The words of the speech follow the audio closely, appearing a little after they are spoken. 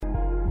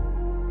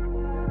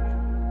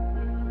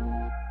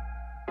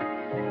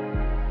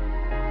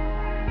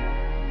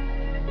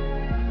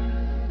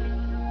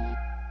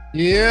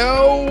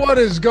Yo, what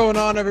is going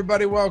on,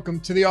 everybody? Welcome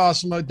to the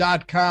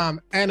Awesemo.com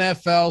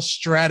NFL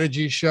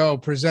Strategy Show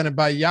presented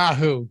by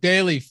Yahoo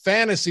Daily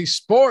Fantasy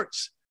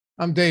Sports.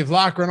 I'm Dave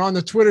Lochran on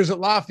the Twitters at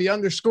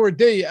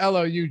Lofty_D,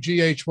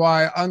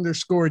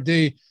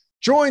 LOUGHY_D.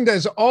 Joined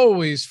as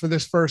always for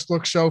this first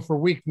look show for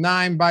week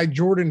 9 by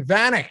Jordan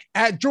Vanek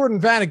at Jordan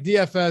Vanek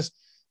DFS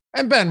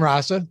and Ben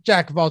Rasa,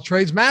 jack of all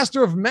trades,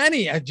 master of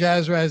many at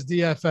Jazzraz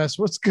DFS.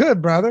 What's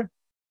good, brother?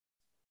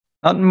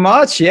 Not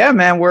much. Yeah,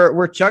 man.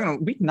 We're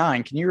chugging week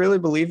 9. Can you really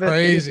believe it?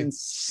 Crazy. It is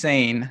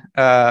insane.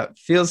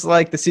 Feels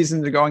like the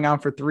seasons are going on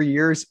for 3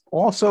 years.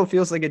 Also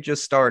feels like it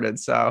just started.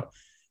 So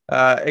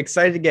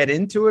excited to get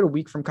into it. A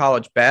week from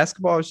college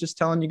basketball. I was just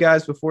telling you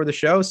guys before the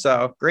show.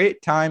 So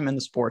great time in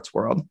the sports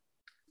world.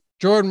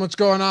 Jordan, what's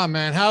going on,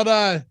 man?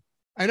 I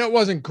know it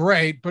wasn't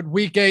great, but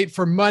week 8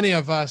 for many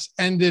of us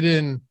ended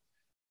in,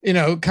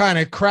 kind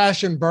of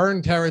crash and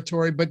burn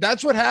territory. But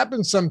that's what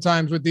happens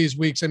sometimes with these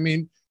weeks. I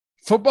mean,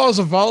 football is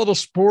a volatile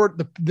sport.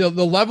 The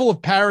level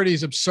of parity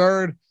is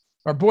absurd.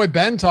 Our boy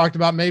Ben talked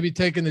about maybe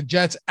taking the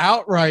Jets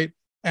outright,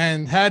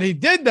 and had he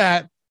did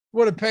that,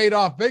 would have paid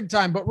off big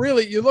time. But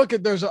really, you look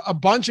at there's a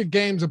bunch of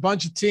games, a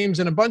bunch of teams,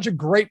 and a bunch of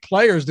great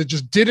players that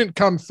just didn't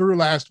come through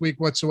last week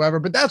whatsoever.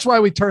 But that's why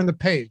we turned the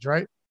page,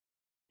 right?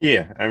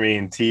 Yeah, I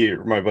mean,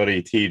 my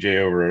buddy TJ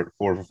over at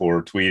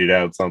 4for4 tweeted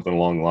out something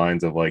along the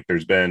lines of like,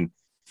 there's been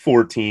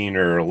 14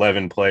 or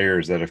 11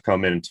 players that have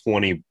come in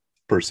 20%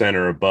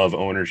 or above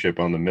ownership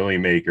on the Millie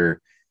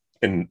Maker,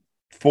 and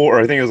I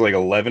think it was like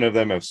 11 of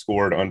them have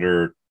scored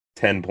under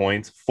 10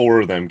 points.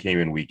 4 of them came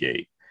in week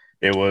 8.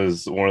 It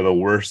was one of the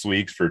worst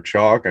weeks for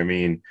chalk. I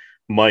mean,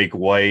 Mike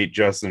White,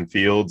 Justin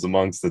Fields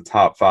amongst the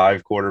top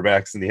 5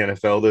 quarterbacks in the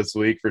NFL this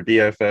week for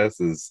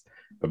DFS is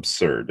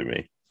absurd to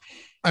me.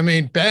 I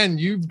mean, Ben,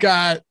 you've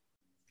got,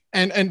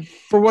 and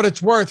for what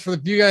it's worth,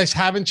 if you guys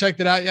haven't checked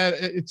it out yet,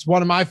 it's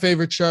one of my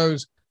favorite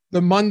shows,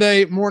 the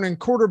Monday morning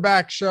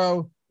quarterback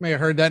show. May have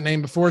heard that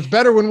name before. It's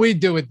better when we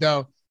do it,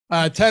 though.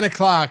 11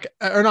 o'clock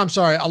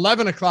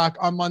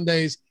on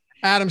Mondays.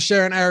 Adam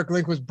Scher and Eric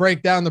Lindquist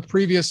break down the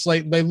previous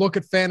slate. They look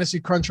at Fantasy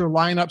Cruncher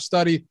lineup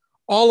study,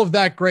 all of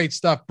that great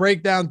stuff.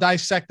 Break down,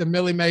 dissect the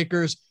Millie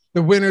Makers,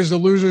 the winners, the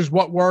losers,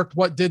 what worked,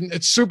 what didn't.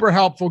 It's super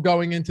helpful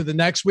going into the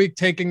next week,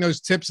 taking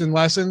those tips and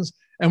lessons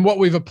and what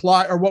we've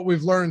applied or what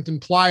we've learned and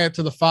apply it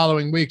to the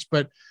following weeks.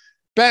 But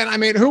Ben, I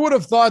mean, who would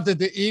have thought that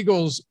the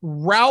Eagles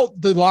rout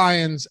the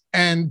Lions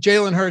and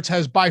Jalen Hurts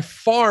has by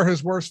far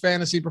his worst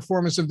fantasy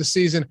performance of the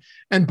season,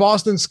 and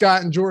Boston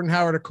Scott and Jordan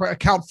Howard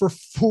account for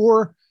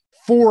four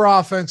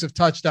offensive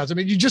touchdowns? I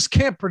mean, you just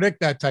can't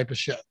predict that type of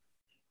shit.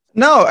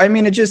 No, I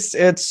mean,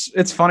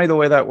 it's funny the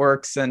way that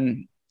works,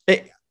 and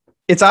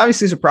it's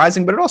obviously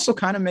surprising, but it also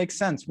kind of makes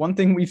sense. One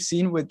thing we've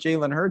seen with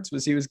Jalen Hurts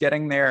was he was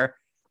getting there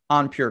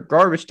on pure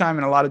garbage time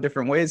in a lot of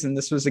different ways, and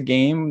this was a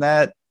game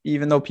that,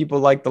 even though people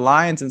like the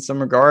Lions in some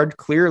regard,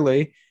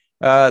 clearly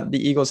the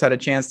Eagles had a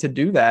chance to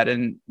do that.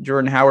 And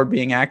Jordan Howard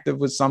being active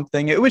was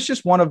something. It was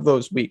just one of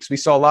those weeks. We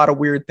saw a lot of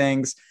weird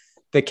things.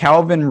 The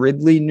Calvin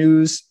Ridley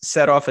news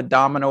set off a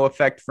domino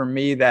effect for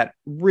me that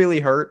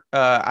really hurt.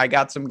 I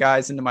got some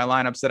guys into my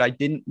lineups that I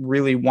didn't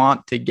really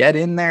want to get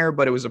in there,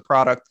 but it was a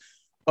product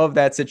of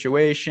that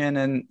situation.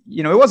 And,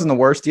 it wasn't the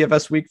worst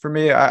DFS week for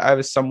me. I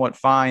was somewhat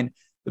fine.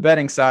 The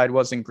betting side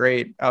wasn't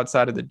great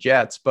outside of the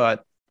Jets,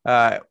 but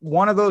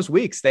one of those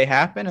weeks, they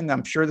happen, and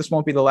I'm sure this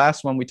won't be the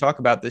last one we talk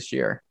about this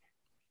year.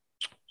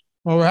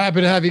 Well, we're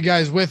happy to have you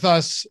guys with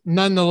us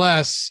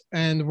nonetheless,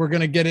 and we're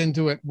going to get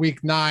into it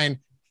week 9.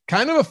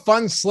 Kind of a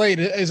fun slate.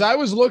 As I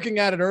was looking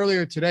at it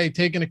earlier today,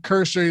 taking a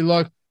cursory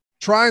look,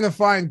 trying to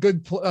find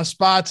good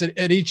spots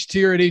at each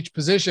tier, at each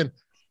position,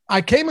 I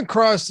came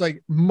across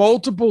like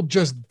multiple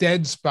just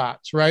dead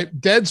spots,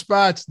 right? Dead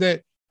spots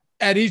that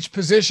at each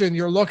position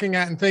you're looking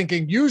at and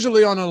thinking,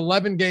 usually on an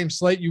 11-game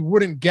slate, you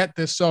wouldn't get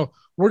this. So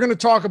we're going to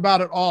talk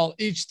about it all,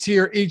 each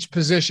tier, each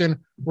position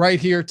right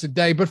here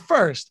today. But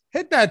first,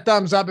 hit that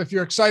thumbs up if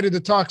you're excited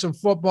to talk some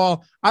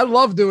football. I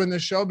love doing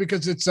this show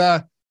because it's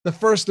the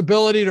first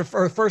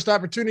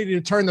opportunity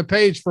to turn the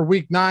page for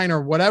week 9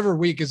 or whatever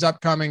week is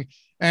upcoming.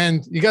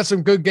 And you got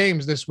some good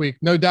games this week,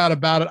 no doubt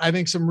about it. I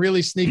think some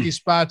really sneaky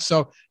spots.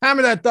 So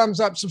hammer that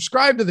thumbs up,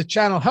 subscribe to the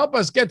channel, help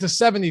us get to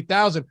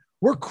 70,000.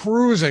 We're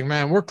cruising,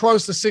 man. We're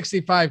close to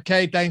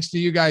 65K thanks to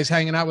you guys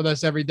hanging out with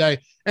us every day.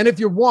 And if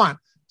you want,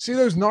 see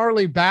those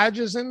gnarly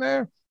badges in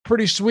there?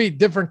 Pretty sweet.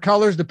 Different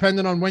colors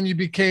depending on when you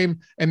became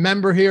a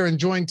member here and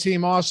joined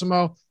Team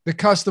Awesemo. The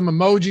custom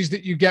emojis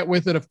that you get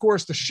with it. Of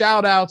course, the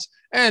shout outs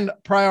and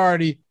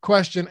priority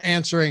question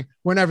answering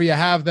whenever you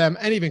have them,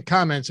 and even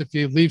comments if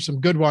you leave some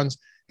good ones.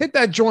 Hit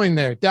that join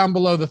there down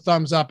below the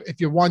thumbs up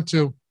if you want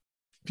to.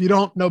 If you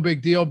don't, no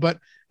big deal, but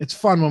it's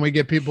fun when we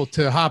get people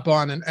to hop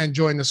on and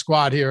join the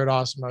squad here at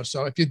Awesemo.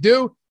 So if you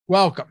do,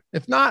 welcome.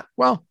 If not,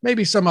 well,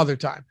 maybe some other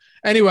time.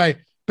 Anyway,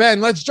 Ben,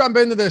 let's jump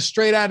into this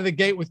straight out of the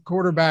gate with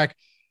quarterback.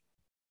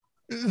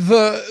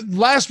 The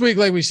last week,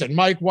 like we said,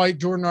 Mike White,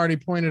 Jordan already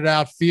pointed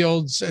out,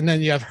 Fields, and then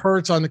you have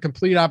Hurts on the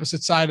complete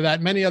opposite side of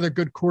that. Many other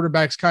good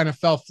quarterbacks kind of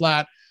fell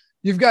flat.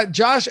 You've got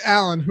Josh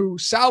Allen, who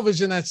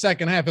salvaged in that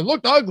second half. It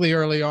looked ugly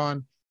early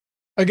on,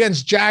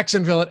 against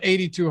Jacksonville at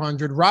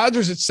 8,200,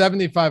 Rodgers at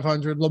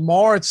 7,500,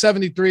 Lamar at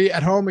 73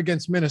 at home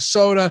against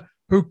Minnesota,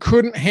 who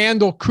couldn't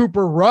handle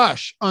Cooper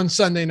Rush on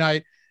Sunday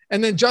night.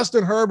 And then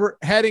Justin Herbert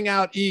heading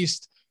out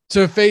east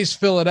to face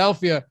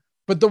Philadelphia.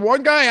 But the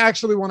one guy I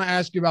actually want to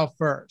ask you about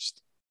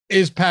first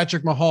is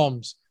Patrick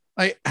Mahomes.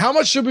 Like, how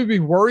much should we be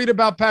worried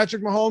about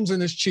Patrick Mahomes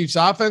and this Chiefs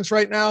offense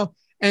right now?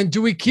 And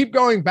do we keep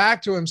going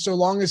back to him so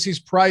long as he's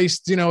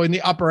priced, in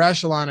the upper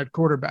echelon at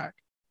quarterback?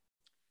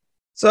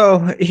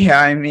 So,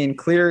 yeah, I mean,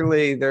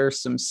 clearly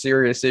there's some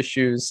serious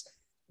issues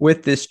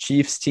with this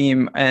Chiefs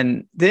team.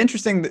 And the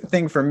interesting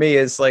thing for me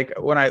is, like,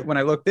 when I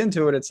looked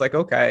into it, it's like,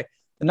 okay,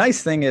 the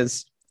nice thing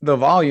is the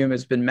volume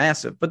has been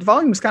massive, but the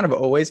volume is kind of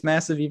always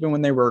massive, even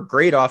when they were a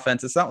great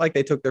offense. It's not like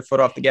they took their foot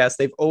off the gas.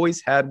 They've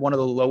always had one of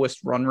the lowest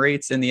run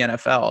rates in the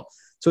NFL.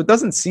 So it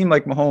doesn't seem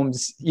like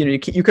Mahomes, you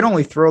can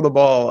only throw the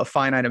ball a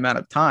finite amount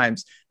of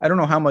times. I don't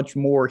know how much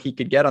more he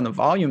could get on the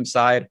volume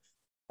side.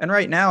 And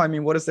right now, I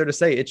mean, what is there to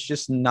say? It's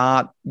just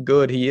not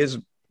good. He has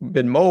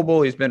been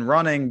mobile. He's been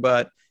running,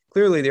 but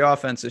clearly the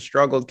offense has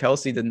struggled.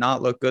 Kelsey did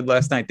not look good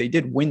last night. They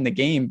did win the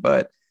game,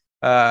 but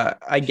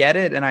I get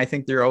it. And I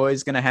think they're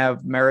always going to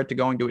have merit to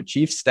going to a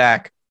Chiefs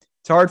stack.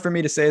 It's hard for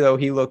me to say, though,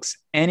 he looks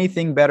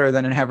anything better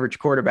than an average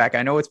quarterback.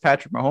 I know it's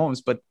Patrick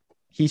Mahomes, but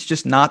he's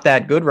just not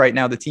that good right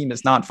now. The team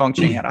is not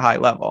functioning at a high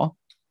level.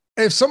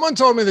 If someone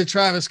told me that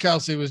Travis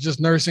Kelce was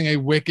just nursing a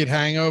wicked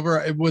hangover,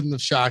 it wouldn't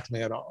have shocked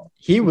me at all.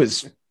 He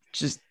was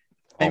just,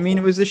 I mean,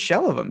 it was a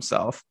shell of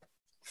himself.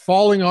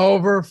 Falling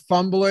over,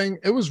 fumbling.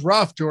 It was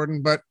rough,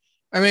 Jordan. But,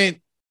 I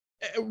mean,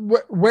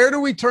 where do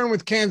we turn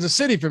with Kansas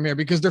City from here?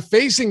 Because they're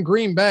facing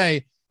Green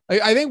Bay.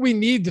 I think we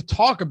need to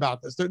talk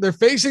about this. They're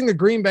facing the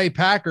Green Bay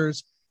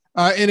Packers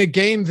in a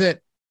game that,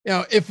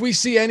 if we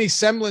see any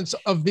semblance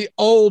of the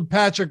old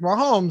Patrick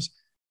Mahomes,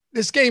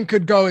 this game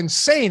could go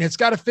insane. It's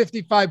got a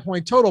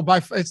 55-point total.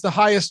 It's the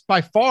highest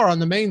by far on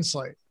the main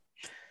slate.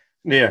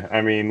 Yeah,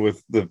 I mean,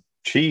 with the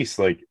Chiefs,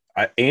 like,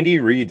 Andy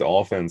Reid's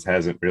offense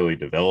hasn't really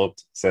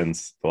developed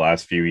since the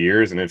last few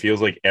years, and it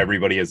feels like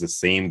everybody has the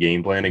same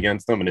game plan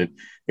against them, and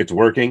it's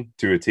working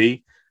to a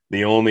T.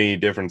 The only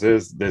difference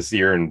is this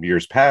year and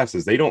years past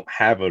is they don't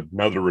have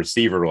another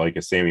receiver like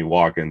a Sammy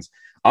Watkins.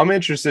 I'm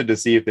interested to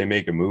see if they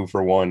make a move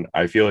for one.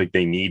 I feel like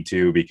they need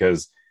to,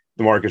 because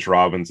DeMarcus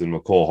Robinson,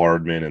 McCole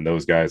Hardman, and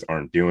those guys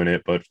aren't doing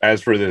it. But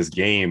as for this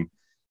game,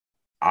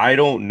 I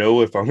don't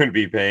know if I'm going to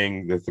be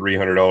paying the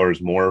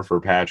 $300 more for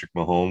Patrick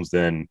Mahomes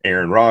than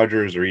Aaron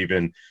Rodgers, or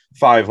even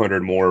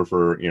 $500 more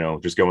for,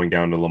 just going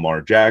down to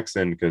Lamar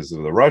Jackson because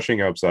of the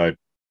rushing upside.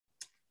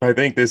 I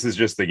think this is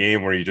just the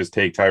game where you just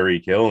take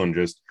Tyreek Hill and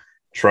just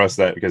trust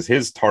that, because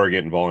his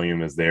target and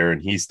volume is there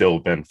and he's still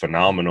been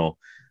phenomenal.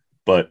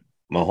 But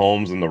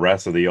Mahomes and the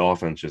rest of the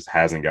offense just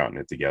hasn't gotten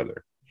it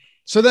together.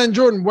 So then,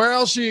 Jordan, where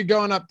else are you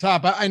going up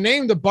top? I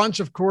named a bunch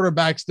of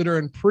quarterbacks that are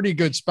in pretty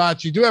good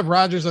spots. You do have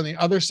Rodgers on the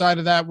other side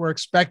of that. We're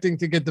expecting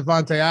to get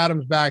Devontae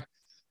Adams back.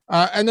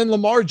 And then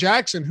Lamar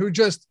Jackson, who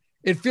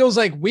it feels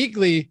like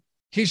weekly,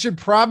 he should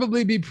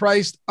probably be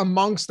priced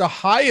amongst the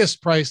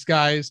highest priced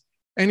guys.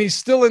 And he's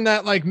still in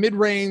that like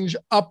mid-range,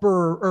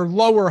 upper or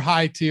lower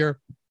high tier.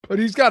 But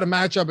he's got a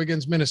matchup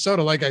against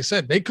Minnesota. Like I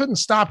said, they couldn't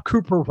stop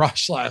Cooper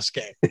Rush last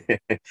game.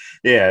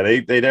 Yeah,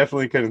 they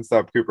definitely couldn't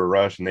stop Cooper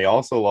Rush. And they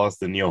also lost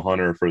to Neil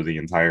Hunter for the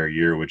entire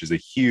year, which is a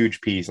huge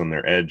piece on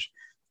their edge.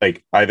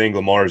 Like, I think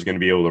Lamar is going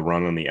to be able to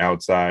run on the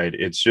outside.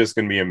 It's just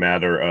going to be a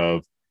matter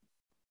of,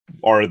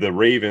 are the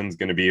Ravens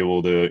going to be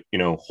able to,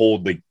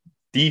 hold the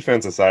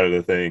defensive side of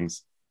the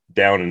things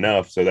down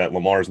enough so that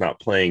Lamar's not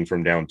playing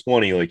from down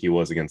 20 like he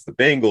was against the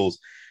Bengals,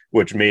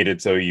 which made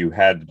it so you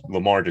had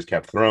Lamar just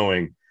kept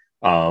throwing.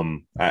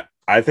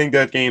 I think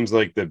that game's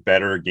like the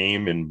better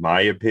game in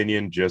my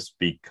opinion, just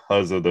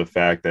because of the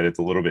fact that it's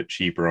a little bit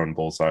cheaper on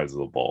both sides of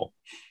the ball.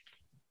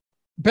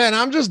 Ben,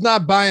 I'm just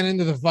not buying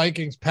into the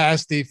Vikings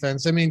pass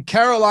defense. I mean,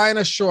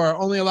 Carolina, sure,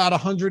 only allowed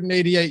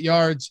 188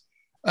 yards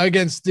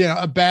against,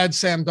 a bad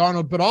Sam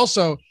Darnold, but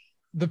also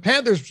the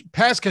Panthers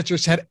pass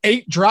catchers had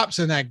 8 drops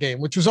in that game,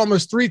 which was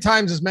almost 3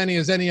 times as many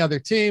as any other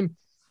team.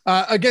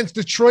 Against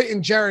Detroit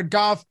and Jared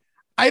Goff,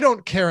 I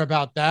don't care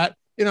about that.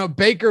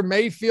 Baker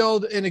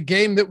Mayfield in a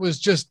game that was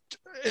just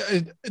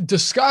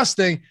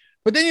disgusting.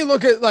 But then you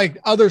look at like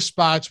other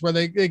spots where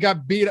they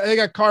got beat, they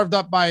got carved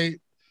up by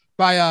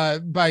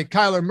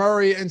Kyler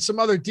Murray and some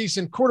other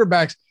decent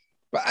quarterbacks.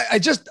 But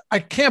I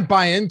can't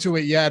buy into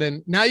it yet.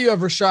 And now you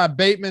have Rashad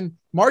Bateman.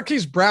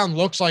 Marquise Brown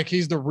looks like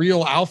he's the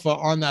real alpha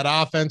on that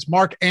offense.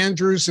 Mark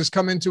Andrews has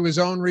come into his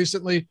own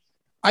recently.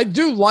 I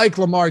do like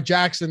Lamar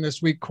Jackson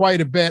this week quite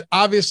a bit.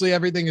 Obviously,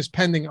 everything is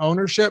pending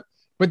ownership.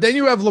 But then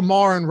you have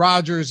Lamar and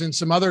Rodgers and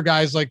some other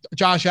guys like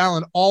Josh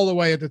Allen all the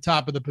way at the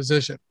top of the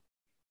position.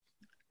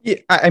 Yeah,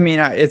 I mean,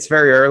 it's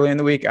very early in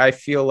the week. I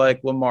feel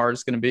like Lamar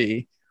is going to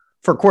be,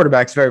 for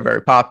quarterbacks, very,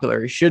 very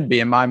popular. He should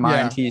be, in my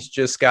mind. Yeah. He's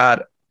just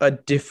got a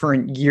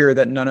different year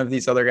that none of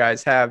these other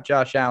guys have.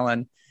 Josh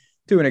Allen,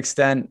 to an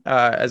extent,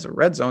 as a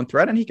red zone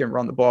threat, and he can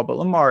run the ball. But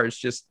Lamar is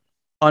just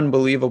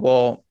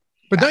unbelievable.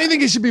 But don't you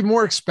think he should be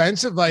more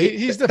expensive? Like,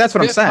 he's the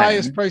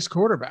highest priced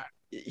quarterback.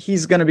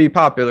 he's going to be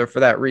popular for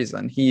that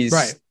reason.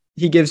 Right.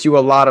 He gives you a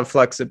lot of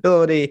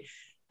flexibility.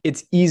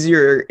 It's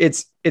easier.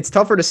 It's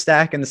tougher to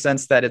stack in the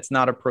sense that it's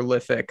not a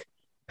prolific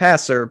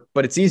passer,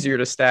 but it's easier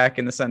to stack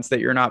in the sense that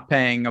you're not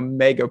paying a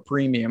mega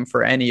premium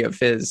for any of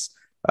his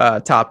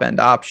top end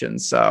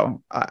options.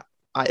 So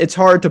it's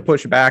hard to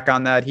push back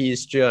on that.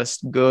 He's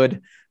just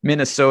good.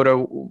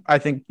 Minnesota, I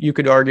think you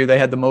could argue they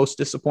had the most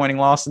disappointing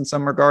loss in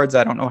some regards.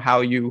 I don't know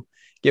how you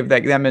give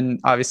that them, and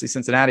obviously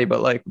Cincinnati,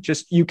 but like,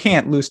 just, you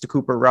can't lose to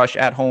Cooper Rush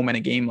at home in a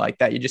game like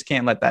that. You just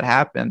can't let that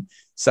happen.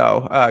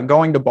 So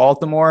going to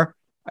Baltimore,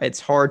 it's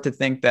hard to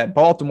think that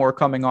Baltimore,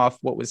 coming off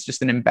what was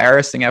just an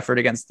embarrassing effort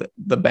against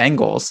the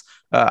Bengals,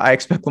 I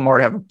expect Lamar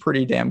to have a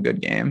pretty damn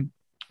good game.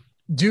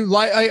 Do you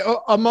like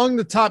among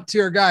the top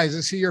tier guys?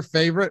 Is he your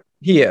favorite?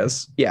 He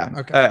is. Yeah.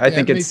 Okay. I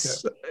think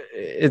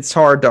it's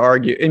hard to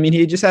argue. I mean,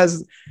 he just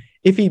has,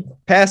 if he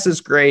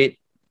passes great,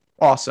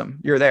 awesome,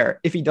 you're there.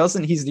 If he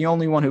doesn't, he's the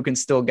only one who can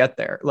still get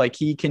there. Like,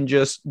 he can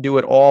just do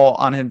it all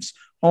on his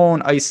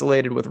own,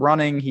 isolated with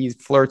running. He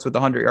flirts with the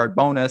 100-yard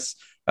bonus,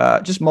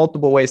 just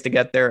multiple ways to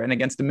get there. And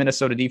against the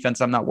Minnesota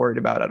defense, I'm not worried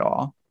about at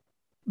all.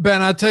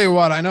 Ben, I'll tell you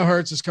what, I know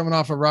Hurts is coming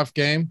off a rough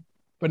game,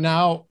 but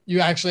now you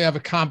actually have a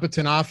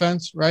competent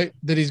offense, right,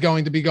 that he's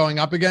going to be going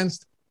up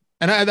against.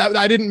 And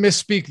I didn't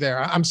misspeak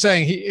there. I'm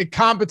saying a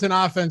competent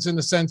offense in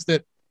the sense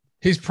that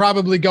he's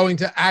probably going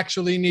to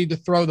actually need to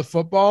throw the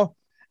football.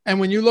 And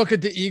when you look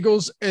at the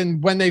Eagles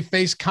and when they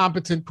face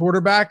competent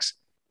quarterbacks,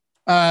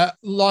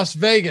 Las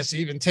Vegas,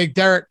 even take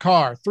Derek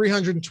Carr,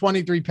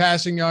 323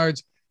 passing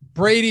yards,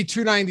 Brady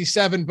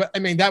 297. But I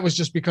mean, that was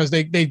just because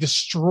they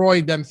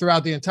destroyed them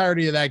throughout the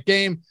entirety of that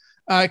game.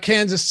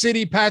 Kansas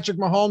City, Patrick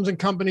Mahomes and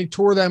company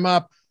tore them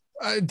up.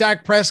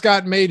 Dak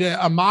Prescott made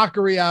a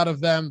mockery out of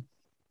them.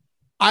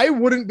 I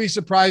wouldn't be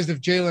surprised if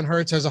Jalen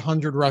Hurts has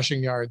 100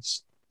 rushing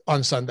yards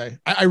on Sunday.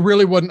 I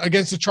really wouldn't,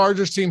 against the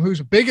Chargers team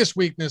whose biggest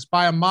weakness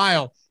by a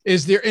mile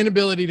is their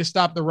inability to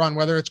stop the run,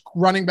 whether it's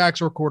running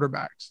backs or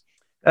quarterbacks.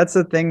 That's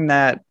the thing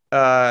that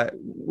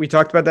we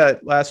talked about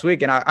that last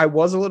week. And I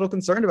was a little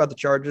concerned about the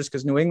Chargers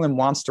because New England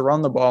wants to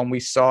run the ball, and we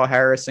saw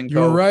Harrison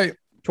go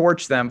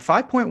torch them.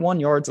 5.1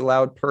 yards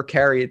allowed per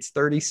carry. It's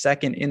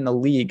 32nd in the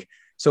league.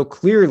 So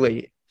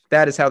clearly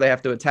that is how they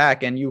have to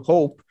attack. And you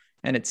hope,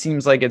 and it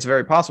seems like it's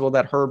very possible,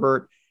 that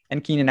Herbert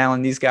and Keenan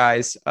Allen, these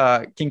guys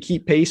can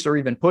keep pace or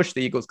even push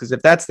the Eagles. Because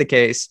if that's the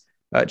case,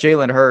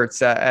 Jalen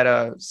Hurts at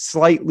a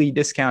slightly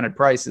discounted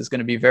price is going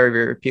to be very,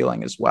 very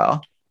appealing as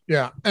well.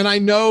 Yeah. And I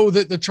know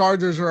that the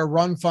Chargers are a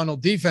run funnel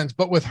defense,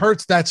 but with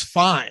Hurts, that's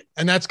fine.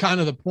 And that's kind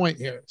of the point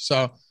here.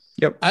 So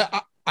yep.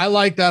 I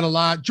like that a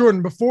lot.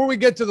 Jordan, before we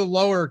get to the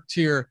lower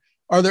tier,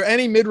 are there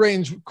any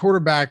mid-range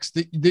quarterbacks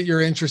that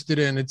you're interested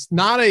in? It's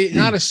not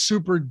a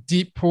super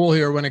deep pool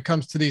here when it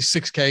comes to these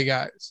 6K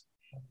guys.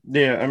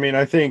 Yeah, I mean,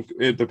 I think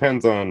it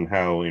depends on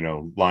how,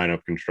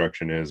 lineup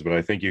construction is, but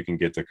I think you can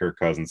get to Kirk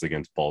Cousins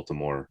against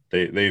Baltimore.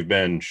 They've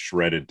been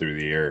shredded through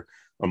the air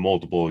on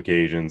multiple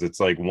occasions. It's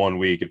like one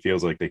week it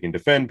feels like they can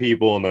defend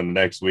people, and then the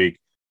next week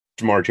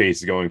Jamar Chase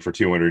is going for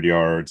 200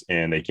 yards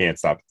and they can't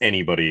stop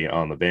anybody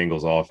on the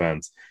Bengals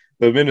offense.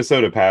 The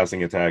Minnesota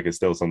passing attack is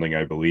still something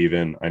I believe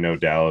in. I know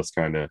Dallas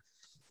kind of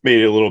made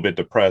it a little bit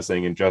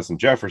depressing, and Justin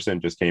Jefferson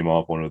just came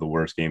off one of the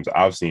worst games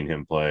I've seen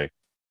him play.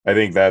 I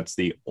think that's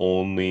the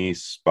only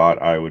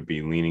spot I would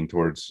be leaning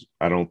towards.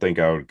 I don't think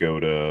I would go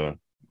to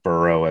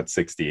Burrow at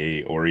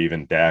 68 or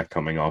even Dak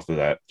coming off of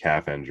that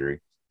calf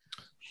injury.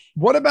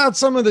 What about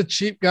some of the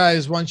cheap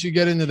guys once you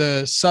get into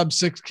the sub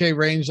 6K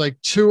range, like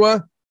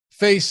Tua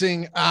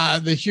facing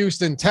the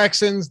Houston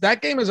Texans?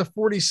 That game is a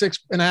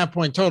 46.5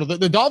 point total.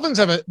 The Dolphins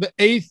have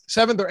the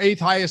seventh or eighth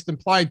highest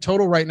implied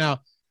total right now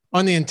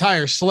on the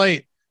entire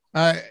slate.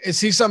 Is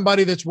he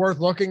somebody that's worth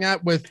looking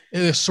at with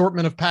the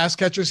assortment of pass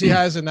catchers he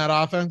has in that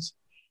offense?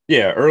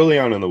 Yeah, early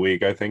on in the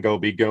week, I think I'll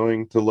be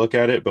going to look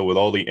at it. But with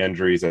all the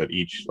injuries at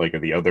each, like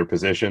at the other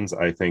positions,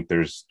 I think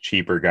there's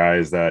cheaper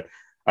guys that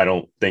I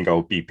don't think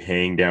I'll be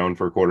paying down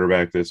for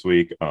quarterback this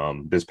week.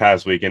 This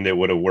past weekend, it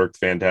would have worked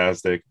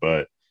fantastic.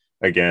 But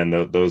again,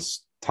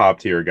 those top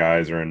tier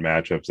guys are in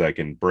matchups that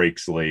can break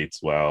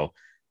slates. Well,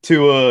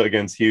 Tua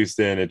against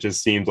Houston, it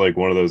just seems like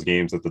one of those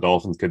games that the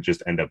Dolphins could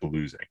just end up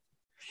losing.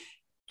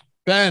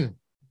 Ben,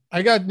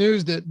 I got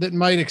news that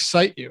might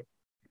excite you.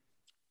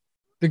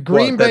 The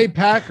Green Bay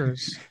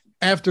Packers,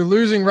 after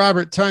losing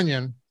Robert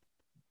Tonyan,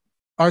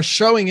 are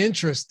showing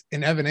interest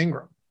in Evan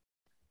Ingram.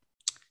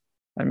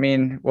 I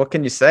mean, what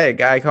can you say? A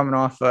guy coming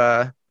off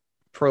a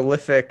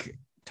prolific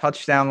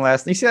touchdown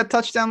last night. You see that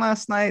touchdown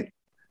last night?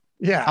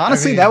 Yeah.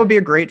 Honestly, that would be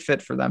a great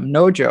fit for them.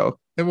 No joke.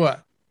 It would.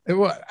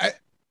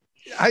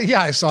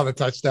 I saw the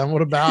touchdown.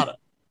 What about it?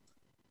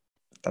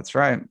 That's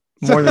right.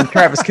 More than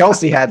Travis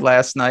Kelce had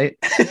last night.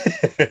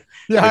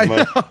 Yeah, I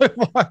know.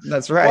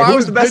 That's right. Well, who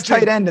was the best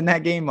tight end in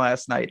that game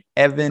last night?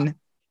 Evan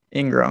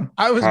Ingram.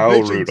 I was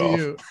bitching to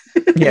you.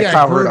 Yeah,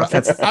 Kyle Rudolph.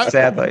 That's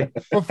sadly.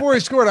 Before he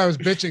scored, I was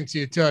bitching to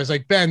you too. I was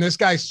like, Ben, this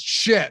guy's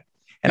shit.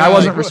 And I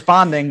wasn't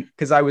responding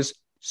because I was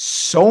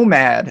so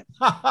mad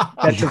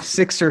that the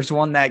Sixers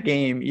won that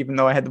game, even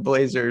though I had the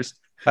Blazers.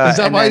 Is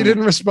that why you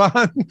didn't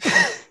respond?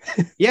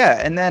 Yeah.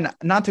 And then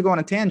not to go on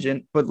a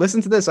tangent, but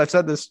listen to this. I've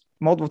said this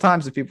multiple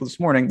times to people this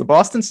morning. The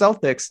Boston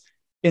Celtics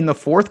in the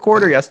fourth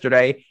quarter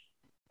yesterday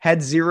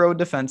had 0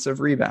 defensive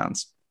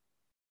rebounds.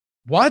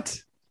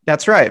 What?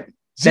 That's right.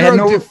 They had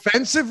no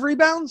defensive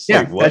rebounds?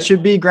 Yeah, that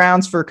should be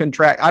grounds for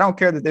contract. I don't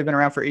care that they've been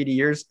around for 80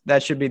 years.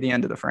 That should be the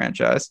end of the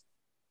franchise.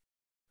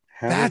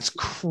 That's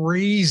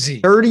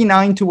crazy.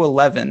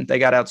 39-11, they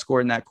got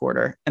outscored in that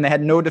quarter, and they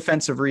had no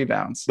defensive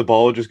rebounds. The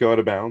ball would just go out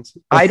of bounds.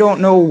 I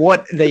don't know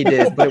what they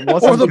did, but it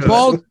wasn't. Or the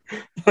ball.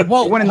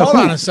 Well, hold on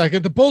a hoop.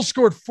 second. The Bulls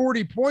scored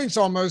 40 points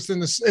almost in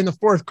the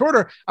fourth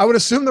quarter. I would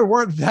assume there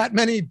weren't that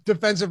many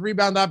defensive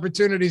rebound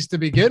opportunities to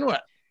begin with.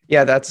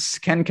 Yeah,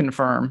 can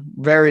confirm.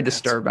 Very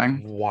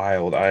disturbing.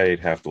 Wild. I'd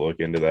have to look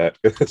into that.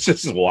 It's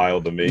just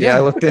wild to me. Yeah,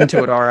 I looked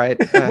into it. All right.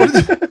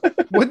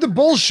 What did the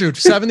Bulls shoot?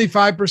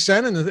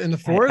 75% in the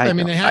fourth?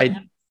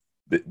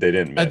 They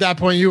didn't. Miss. At that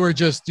point, you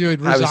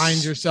had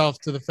resigned yourself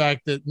to the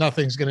fact that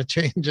nothing's going to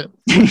change it.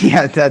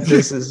 Yeah, that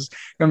this is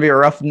going to be a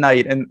rough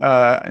night in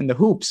the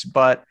hoops.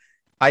 But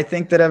I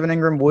think that Evan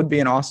Ingram would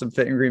be an awesome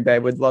fit in Green Bay.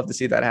 Would love to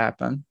see that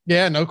happen.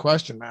 Yeah, no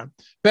question, man.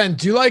 Ben,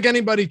 do you like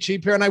anybody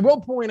cheap here? And I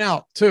will point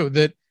out too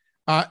that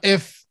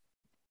if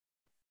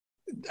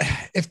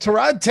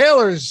Tyrod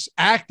Taylor's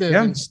active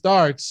and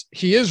starts,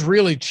 he is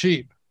really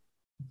cheap.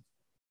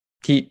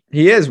 He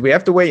is. We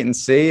have to wait and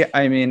see.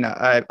 I mean,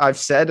 I've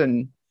said,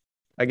 and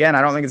again,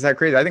 I don't think it's that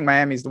crazy. I think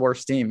Miami's the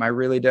worst team. I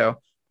really do.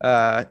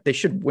 They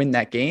should win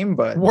that game,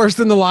 but worse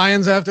than the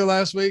Lions after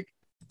last week.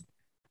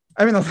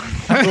 I mean,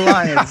 the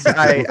Lions,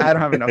 I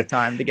don't have enough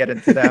time to get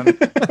into them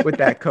with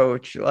that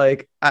coach.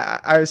 Like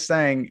I was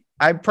saying,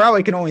 I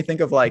probably can only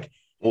think of like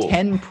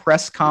 10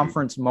 press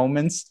conference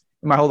moments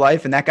in my whole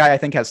life. And that guy, I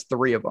think, has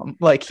 3 of them.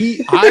 Like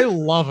I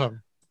love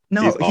him.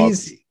 No,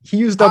 he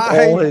used up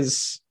all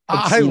his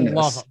obsceneness. I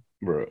love him.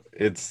 Bro,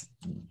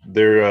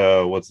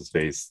 they're what's his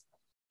face?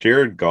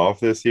 Jared Goff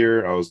this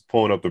year. I was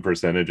pulling up the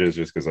percentages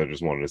just because I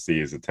just wanted to see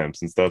his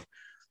attempts and stuff.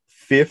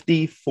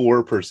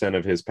 54%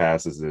 of his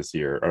passes this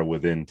year are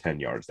within 10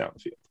 yards down the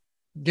field.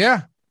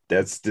 Yeah.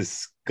 That's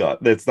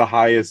disgusting. That's the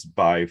highest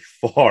by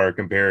far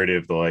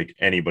comparative to like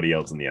anybody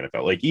else in the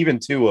NFL. Like even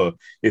Tua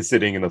is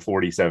sitting in the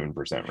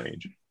 47%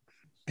 range.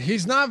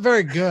 He's not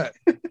very good.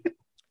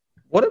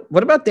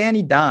 What about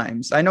Danny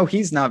Dimes? I know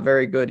he's not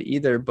very good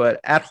either, but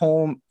at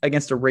home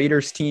against a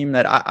Raiders team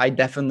that I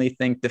definitely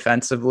think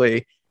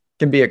defensively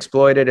can be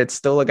exploited. It's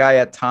still a guy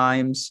at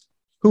times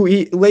who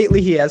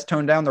lately he has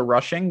toned down the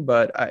rushing,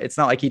 but it's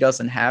not like he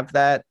doesn't have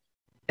that.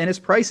 And his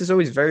price is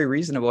always very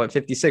reasonable at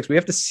 56. We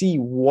have to see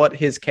what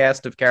his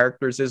cast of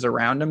characters is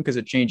around him because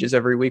it changes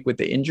every week with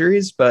the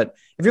injuries. But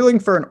if you're looking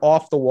for an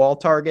off the wall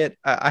target,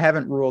 I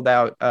haven't ruled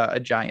out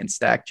a giant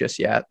stack just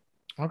yet.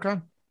 Okay.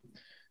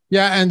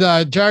 Yeah,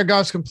 and Jared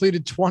Goff's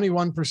completed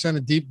 21%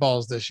 of deep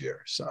balls this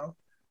year, so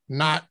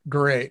not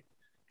great.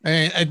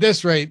 And at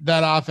this rate,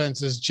 that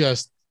offense is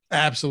just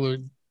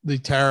absolutely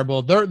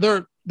terrible.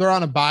 They're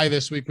on a bye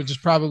this week, which is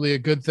probably a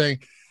good thing.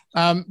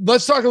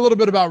 Let's talk a little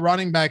bit about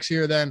running backs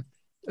here then.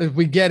 If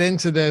we get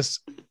into this,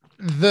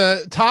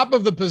 the top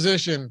of the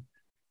position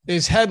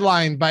is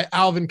headlined by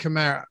Alvin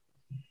Kamara.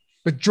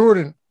 But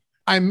Jordan,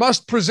 I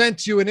must present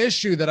to you an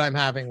issue that I'm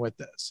having with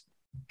this.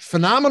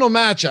 Phenomenal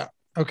matchup.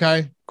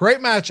 Okay. Great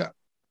matchup.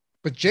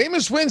 But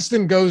Jameis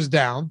Winston goes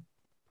down.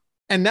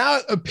 And now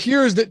it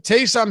appears that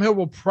Taysom Hill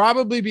will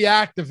probably be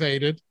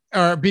activated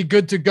or be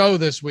good to go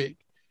this week.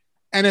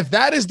 And if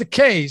that is the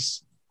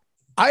case,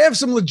 I have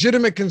some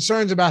legitimate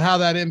concerns about how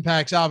that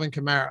impacts Alvin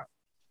Kamara.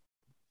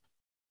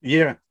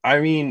 Yeah,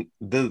 I mean,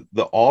 the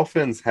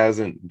offense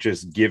hasn't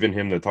just given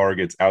him the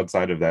targets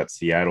outside of that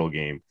Seattle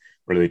game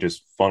where they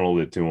just funneled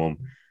it to him.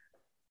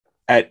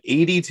 At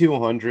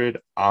 8,200,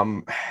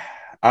 I'm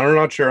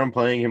not sure I'm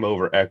playing him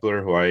over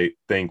Eckler, who I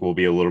think will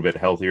be a little bit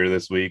healthier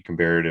this week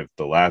comparative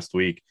to last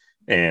week.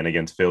 And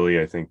against Philly,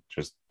 I think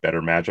just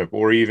better matchup.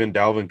 Or even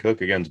Dalvin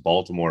Cook against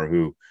Baltimore,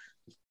 who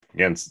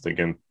against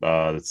the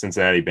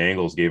Cincinnati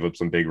Bengals gave up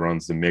some big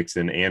runs to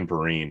Mixon and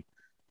Perrine.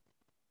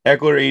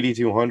 Eckler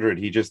 8,200,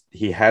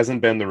 he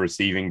hasn't been the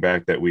receiving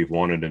back that we've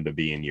wanted him to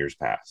be in years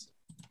past.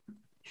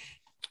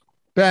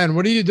 Ben,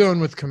 what are you doing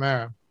with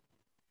Kamara?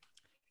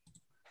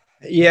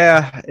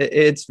 Yeah,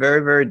 it's very,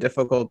 very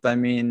difficult. I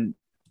mean,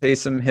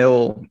 Taysom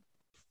Hill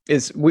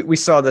we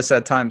saw this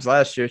at times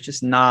last year. It's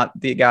just not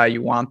the guy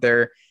you want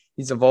there.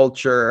 He's a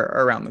vulture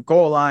around the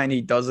goal line.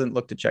 He doesn't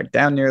look to check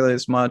down nearly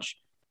as much.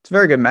 It's a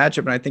very good matchup,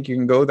 and I think you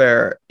can go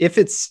there. What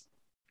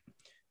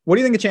do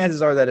you think the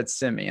chances are that it's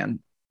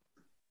Simeon?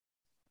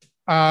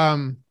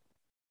 Like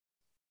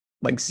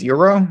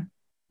 0?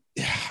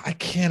 Yeah, I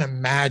can't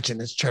imagine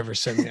it's Trevor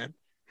Simeon.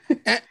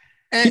 and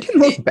he didn't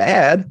look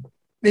bad.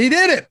 He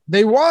did it.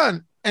 They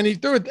won, and he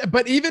threw it.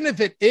 But even if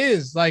it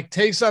is like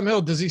Taysom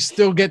Hill, does he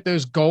still get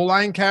those goal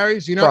line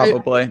carries?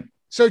 Probably.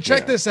 So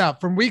check this out.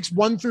 From weeks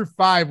 1 through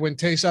 5, when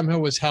Taysom Hill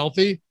was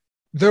healthy,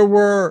 there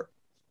were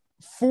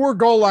 4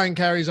 goal line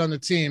carries on the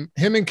team.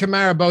 Him and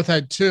Kamara both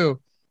had 2.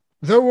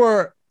 There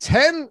were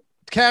 10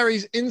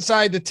 carries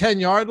inside the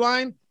 10-yard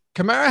line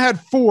Kamara had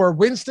 4,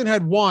 Winston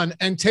had 1,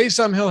 and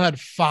Taysom Hill had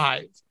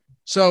 5.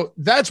 So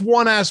that's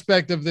one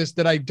aspect of this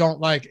that I don't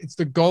like. It's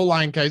the goal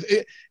line guys.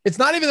 It's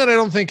not even that I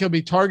don't think he'll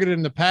be targeted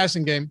in the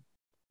passing game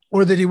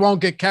or that he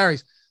won't get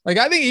carries. Like,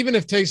 I think even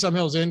if Taysom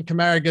Hill's in,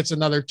 Kamara gets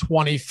another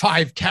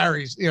 25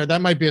 carries.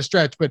 That might be a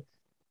stretch, but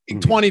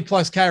 20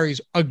 plus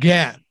carries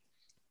again.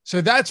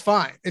 So that's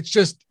fine. It's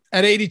just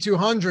at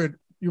 8,200,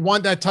 you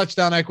want that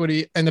touchdown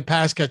equity and the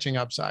pass catching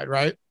upside,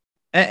 right?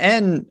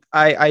 And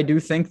I do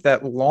think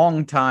that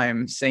long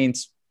time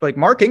Saints, like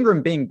Mark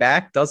Ingram being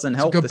back doesn't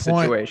help the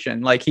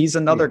situation. Like, he's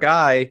another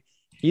guy.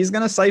 He's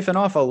going to siphon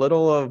off a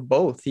little of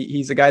both.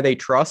 He's a guy they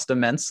trust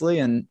immensely,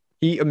 and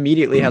he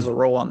immediately has a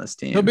role on this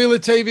team. He'll be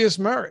Latavius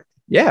Murray.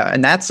 Yeah,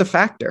 and that's a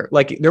factor.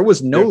 Like, there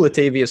was no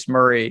Latavius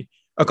Murray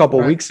a couple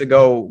of weeks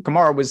ago.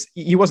 Kamara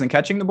he wasn't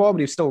catching the ball, but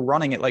he was still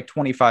running it like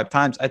 25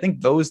 times. I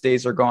think those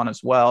days are gone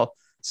as well.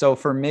 So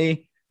for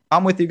me,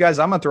 I'm with you guys.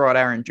 I'm going to throw out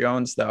Aaron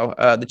Jones, though.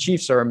 The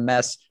Chiefs are a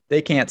mess.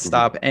 They can't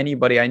stop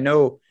anybody. I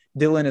know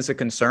Dylan is a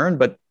concern,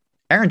 but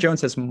Aaron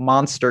Jones has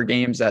monster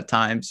games at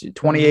times.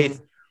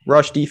 28th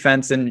rush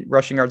defense and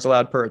rushing yards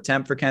allowed per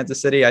attempt for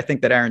Kansas City. I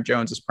think that Aaron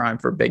Jones is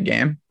primed for a big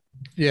game.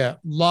 Yeah,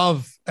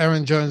 love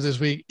Aaron Jones this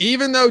week,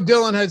 even though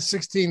Dylan had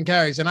 16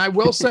 carries. And I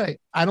will say,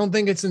 I don't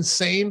think it's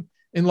insane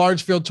in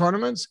large field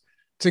tournaments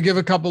to give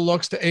a couple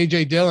looks to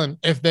A.J. Dillon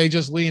if they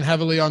just lean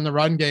heavily on the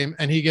run game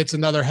and he gets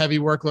another heavy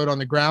workload on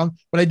the ground.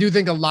 But I do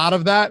think a lot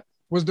of that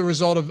was the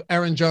result of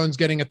Aaron Jones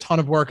getting a ton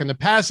of work in the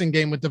passing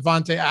game with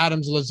Devontae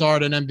Adams,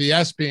 Lazard, and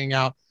MVS being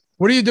out.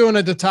 What are you doing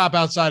at the top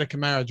outside of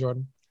Kamara,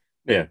 Jordan?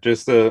 Yeah,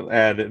 just to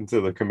add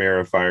into the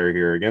Kamara fire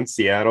here. Against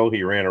Seattle,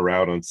 he ran a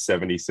route on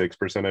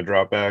 76% of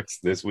dropbacks.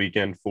 This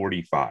weekend,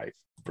 45%.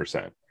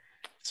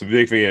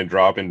 Significant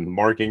drop, and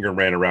Mark Ingram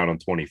ran around on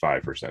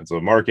 25%. So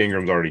Mark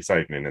Ingram's already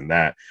siphoning in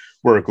that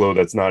workload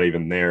that's not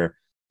even there.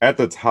 At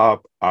the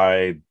top,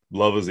 I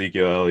love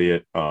Ezekiel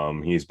Elliott.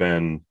 He's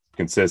been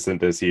consistent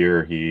this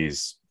year.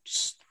 He's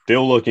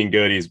still looking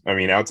good.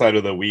 Outside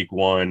of the week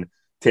 1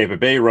 Tampa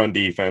Bay run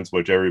defense,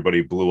 which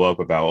everybody blew up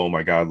about, oh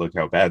my God, look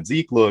how bad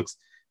Zeke looks.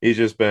 He's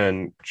just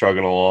been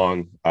chugging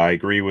along. I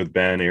agree with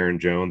Ben. Aaron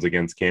Jones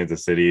against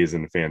Kansas City is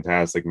a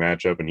fantastic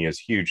matchup, and he has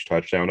huge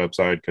touchdown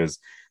upside because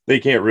they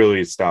can't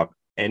really stop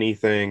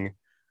anything.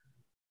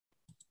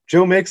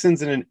 Joe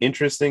Mixon's in an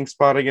interesting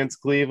spot against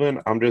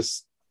Cleveland. I'm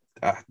just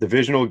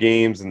divisional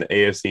games in the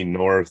AFC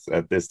North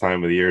at this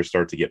time of the year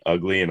start to get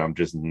ugly, and I'm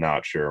just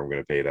not sure I'm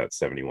going to pay that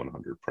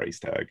 7,100 price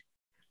tag.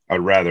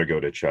 I'd rather go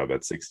to Chubb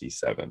at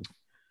 67.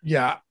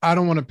 Yeah, I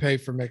don't want to pay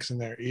for Mixon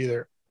there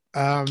either.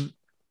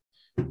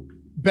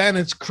 Ben,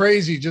 it's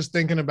crazy just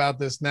thinking about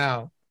this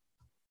now.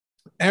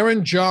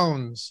 Aaron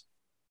Jones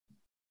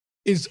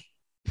is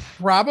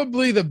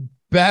probably the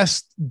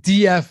best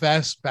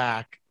DFS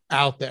back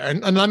out there.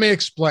 And let me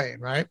explain,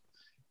 right?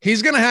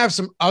 He's going to have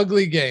some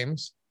ugly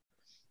games.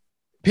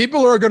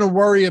 People are going to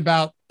worry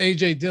about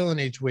A.J. Dillon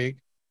each week.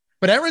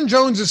 But Aaron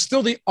Jones is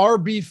still the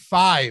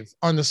RB5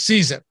 on the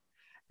season.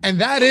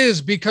 And that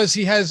is because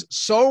he has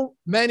so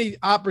many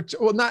opportunities.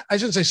 Well, I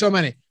shouldn't say so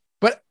many,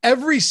 but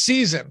every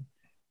season,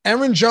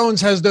 Aaron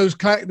Jones has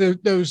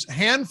those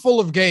handful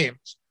of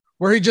games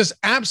where he just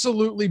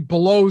absolutely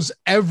blows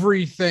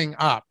everything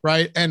up,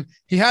 right? And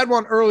he had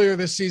one earlier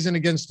this season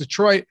against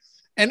Detroit.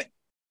 And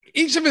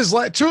each of his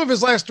two of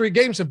his last 3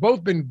 games have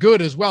both been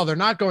good as well. They're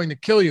not going to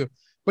kill you,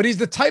 but he's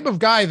the type of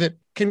guy that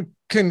can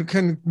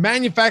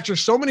manufacture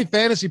so many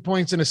fantasy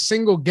points in a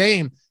single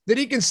game that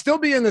he can still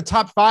be in the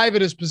top 5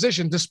 at his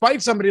position,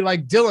 despite somebody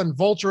like Dillon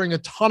vulturing a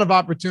ton of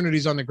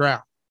opportunities on the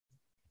ground.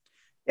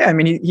 Yeah, I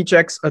mean, he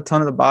checks a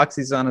ton of the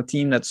boxes. He's on a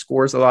team that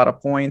scores a lot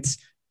of points.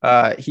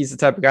 He's the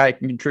type of guy who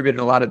can contribute in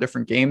a lot of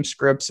different game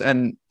scripts.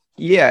 And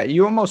yeah,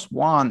 you almost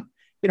want,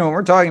 when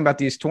we're talking about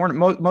these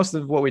tournaments, most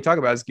of what we talk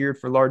about is geared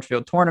for large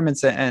field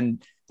tournaments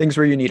and things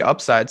where you need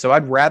upside. So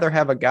I'd rather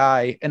have a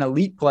guy, an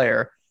elite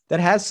player, that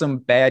has some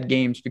bad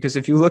games, because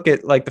if you look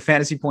at like the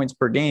fantasy points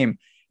per game,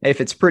 if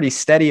it's pretty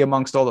steady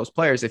amongst all those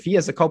players, if he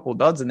has a couple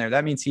duds in there,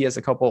 that means he has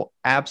a couple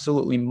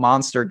absolutely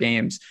monster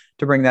games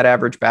to bring that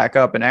average back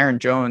up. And Aaron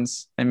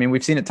Jones, I mean,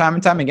 we've seen it time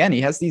and time again.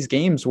 He has these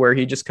games where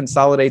he just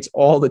consolidates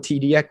all the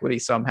TD equity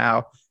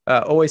somehow.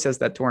 Always has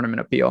that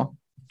tournament appeal.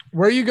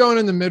 Where are you going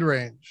in the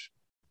mid-range?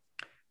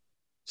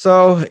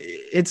 So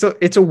it's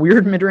a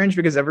weird mid-range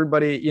because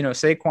everybody,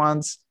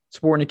 Saquon's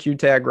sporting a Q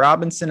tag.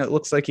 Robinson, it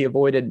looks like he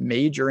avoided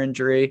major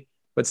injury,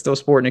 but still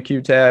sporting a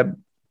Q tag.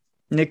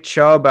 Nick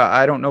Chubb,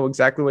 I don't know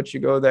exactly what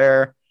you go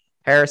there.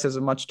 Harris has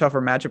a much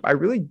tougher matchup. I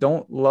really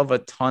don't love a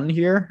ton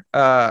here.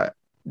 Darrell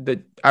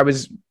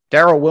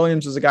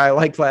Williams was a guy I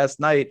liked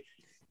last night.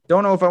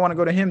 Don't know if I want to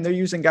go to him. They're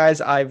using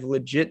guys I've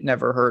legit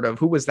never heard of.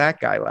 Who was that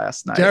guy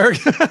last night? Derek.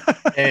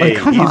 Hey,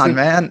 come on,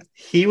 man.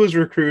 He was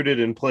recruited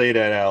and played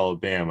at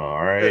Alabama.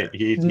 All right.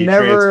 He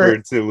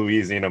transferred to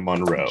Louisiana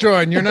Monroe.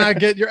 Jordan,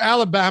 your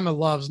Alabama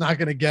love's not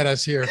going to get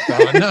us here,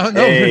 fella. No.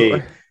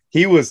 Hey,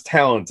 he was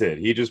talented.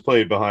 He just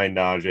played behind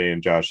Najee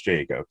and Josh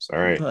Jacobs. All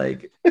right.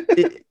 Like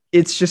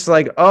it's just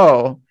like,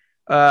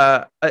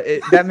 that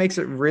makes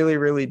it really,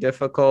 really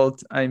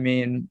difficult. I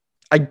mean,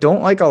 I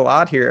don't like a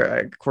lot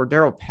here.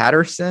 Cordero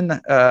Patterson,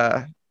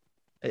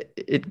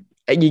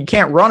 you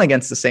can't run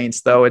against the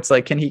Saints, though. It's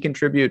like, can he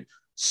contribute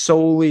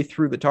solely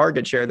through the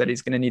target share that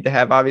he's going to need to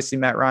have? Obviously,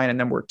 Matt Ryan and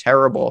them were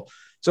terrible.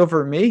 So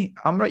for me,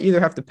 I'm going to either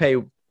have to pay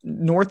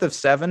north of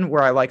 7,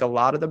 where I like a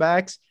lot of the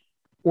backs,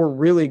 or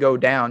really go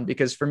down,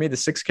 because for me, the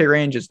 6K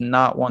range is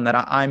not one that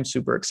I'm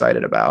super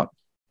excited about.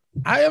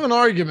 I have an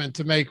argument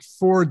to make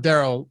for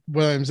Darrell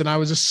Williams, and I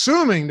was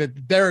assuming that the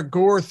Derek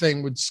Gore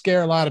thing would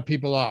scare a lot of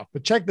people off.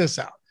 But check this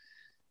out.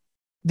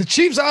 The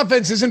Chiefs'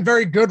 offense isn't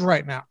very good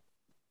right now.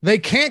 They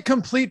can't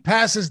complete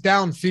passes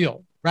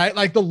downfield, right?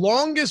 Like the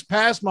longest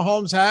pass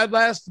Mahomes had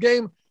last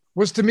game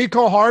was to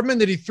Mecole Hardman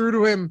that he threw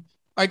to him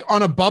like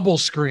on a bubble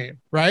screen,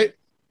 right?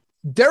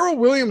 Darrell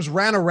Williams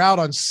ran a route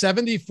on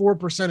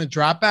 74% of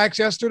dropbacks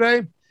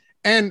yesterday.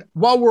 And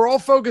while we're all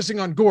focusing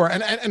on Gore,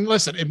 and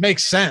listen, it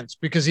makes sense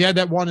because he had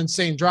that one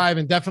insane drive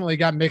and definitely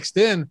got mixed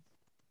in.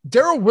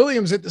 Darrell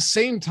Williams at the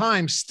same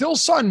time still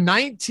saw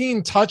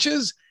 19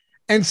 touches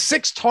and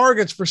 6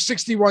 targets for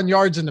 61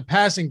 yards in the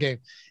passing game.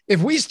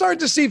 If we start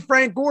to see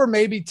Frank Gore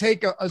maybe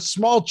take a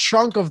small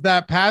chunk of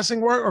that passing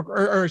work,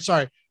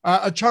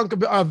 a chunk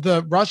of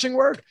the rushing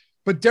work,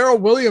 but Darrell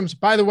Williams,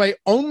 by the way,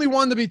 only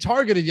one to be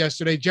targeted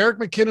yesterday. Jerick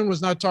McKinnon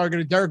was not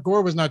targeted. Derek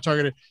Gore was not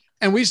targeted.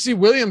 And we see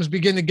Williams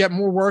begin to get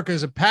more work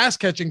as a pass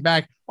catching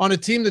back on a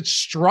team that's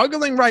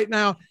struggling right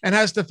now and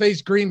has to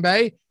face Green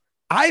Bay.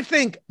 I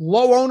think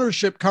low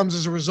ownership comes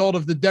as a result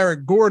of the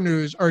Derek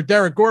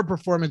Gore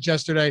performance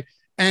yesterday.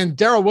 And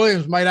Darrell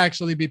Williams might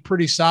actually be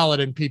pretty solid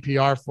in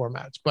PPR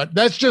formats, but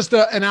that's just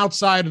an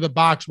outside of the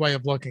box way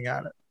of looking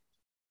at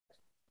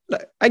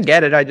it. I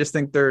get it. I just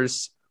think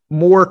there's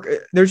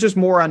just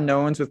more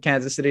unknowns with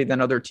Kansas City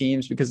than other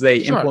teams because they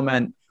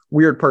implement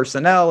weird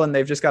personnel, and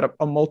they've just got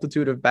a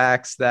multitude of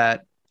backs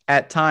that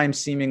at times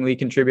seemingly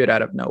contribute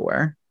out of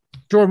nowhere.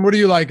 Jordan, what do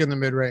you like in the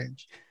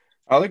mid-range?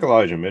 I like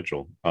Elijah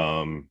Mitchell.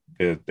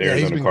 The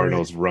Arizona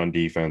Cardinals' run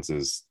defense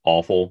is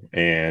awful.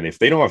 And if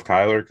they don't have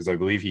Kyler, because I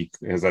believe he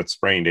has that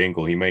sprained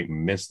ankle, he might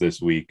miss this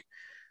week.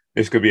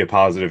 This could be a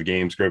positive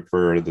game script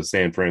for the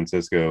San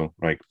Francisco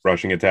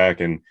rushing attack.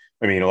 And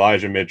I mean,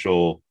 Elijah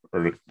Mitchell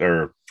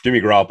or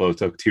Jimmy Garoppolo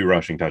took 2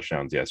 rushing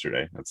touchdowns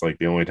yesterday. That's like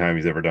the only time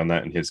he's ever done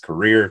that in his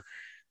career.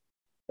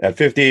 At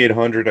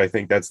 5,800, I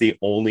think that's the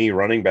only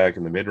running back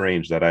in the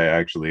mid-range that I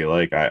actually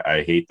like.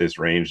 I hate this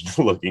range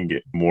looking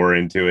more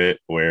into it,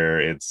 where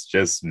it's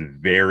just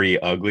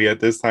very ugly at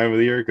this time of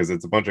the year because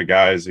it's a bunch of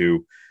guys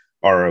who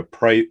are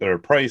their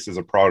price is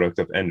a product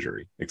of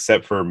injury,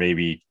 except for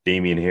maybe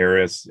Damian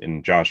Harris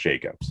and Josh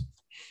Jacobs.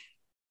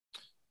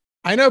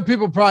 I know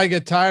people probably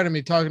get tired of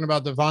me talking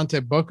about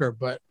Devontae Booker,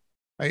 but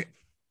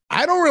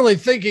I don't really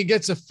think he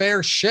gets a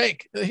fair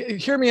shake.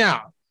 Hear me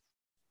out.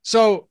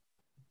 So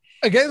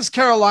against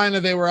Carolina,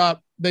 they were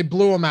up. They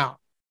blew them out.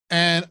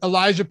 And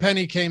Elijah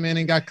Penny came in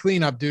and got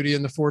cleanup duty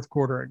in the fourth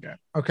quarter again.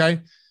 Okay.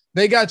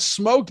 They got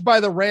smoked by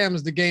the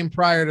Rams the game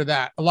prior to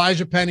that.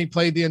 Elijah Penny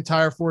played the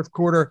entire fourth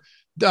quarter.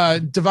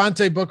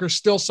 Devontae Booker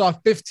still saw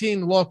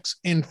 15 looks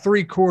in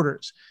 3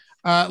 quarters.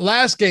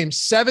 Last game,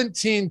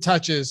 17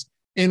 touches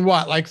in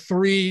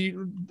three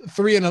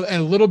and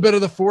a little bit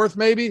of the fourth,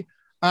 maybe.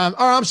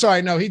 I'm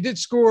sorry. No, he did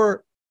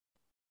score.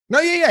 No,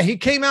 yeah. He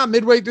came out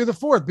midway through the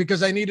fourth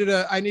because I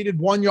needed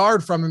 1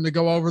 yard from him to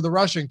go over the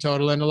rushing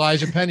total, and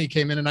Elijah Penny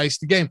came in and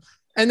iced the game.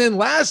 And then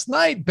last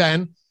night,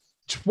 Ben,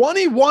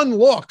 21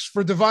 looks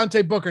for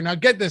Devontae Booker. Now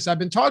get this. I've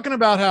been talking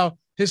about how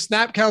his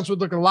snap counts would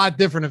look a lot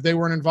different if they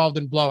weren't involved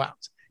in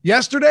blowouts.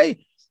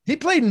 Yesterday, he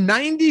played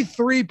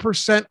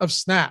 93% of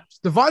snaps.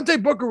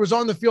 Devontae Booker was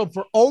on the field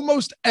for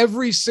almost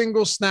every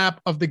single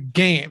snap of the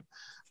game.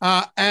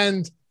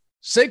 And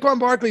Saquon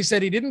Barkley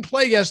said he didn't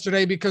play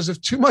yesterday because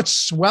of too much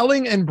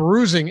swelling and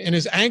bruising in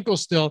his ankle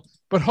still,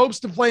 but hopes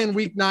to play in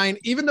week 9,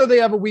 even though they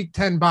have a week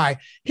 10 bye.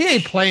 He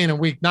ain't playing in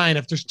week 9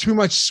 if there's too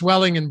much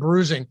swelling and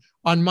bruising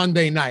on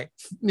Monday night.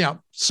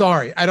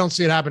 Sorry, I don't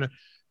see it happening.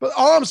 But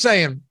all I'm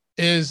saying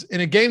is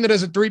in a game that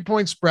has a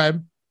 3-point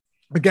spread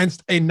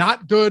against a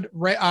not good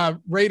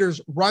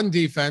Raiders run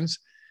defense,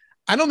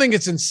 I don't think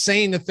it's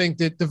insane to think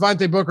that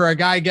Devontae Booker, a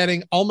guy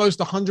getting almost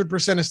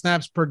 100% of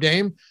snaps per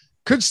game,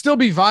 could still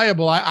be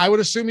viable. I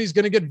would assume he's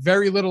going to get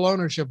very little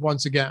ownership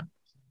once again.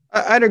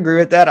 I'd agree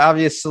with that.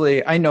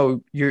 Obviously, I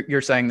know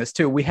you're saying this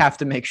too. We have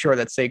to make sure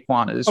that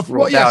Saquon is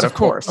ruled out, of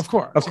course.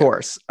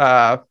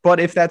 But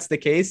if that's the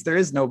case, there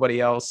is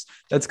nobody else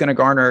that's going to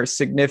garner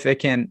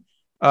significant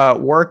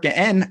work.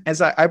 And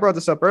as I brought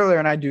this up earlier,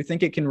 and I do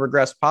think it can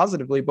regress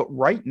positively, but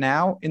right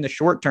now in the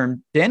short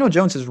term, Daniel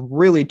Jones has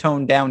really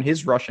toned down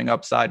his rushing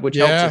upside, which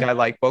helps a guy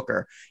like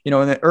Booker. In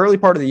the early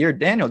part of the year,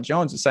 Daniel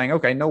Jones is saying,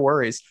 okay, no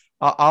worries.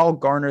 I'll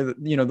garner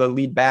the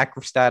lead back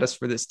status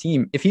for this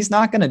team. If he's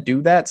not going to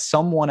do that,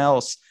 someone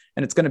else,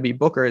 and it's going to be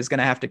Booker, is going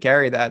to have to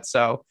carry that.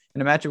 So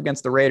in a matchup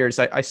against the Raiders,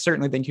 I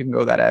certainly think you can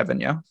go that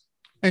avenue.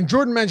 And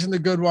Jordan mentioned the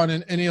good one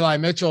in Eli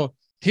Mitchell.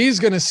 He's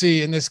going to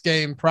see in this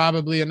game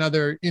probably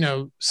another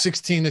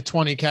 16 to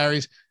 20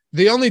 carries.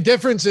 The only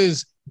difference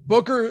is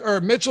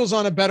Mitchell's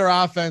on a better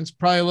offense,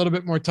 probably a little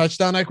bit more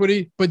touchdown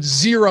equity, but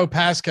 0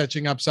 pass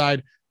catching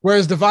upside.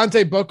 Whereas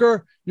Devontae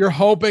Booker, you're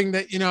hoping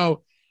that,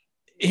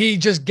 he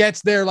just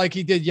gets there like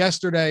he did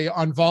yesterday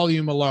on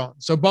volume alone.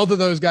 So both of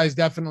those guys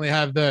definitely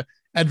have the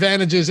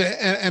advantages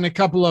and a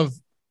couple of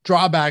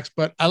drawbacks,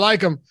 but I like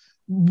them.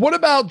 What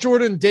about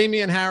Jordan,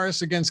 Damian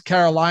Harris against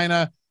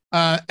Carolina?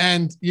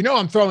 And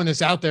I'm throwing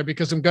this out there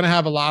because I'm going to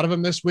have a lot of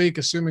them this week,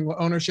 assuming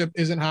ownership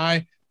isn't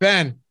high.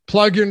 Ben,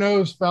 plug your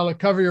nose, fella,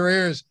 cover your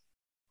ears.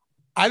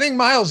 I think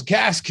Myles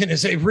Gaskin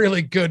is a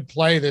really good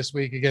play this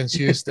week against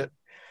Houston.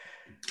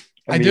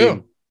 I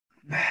do.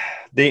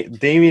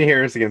 Damian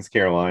Harris against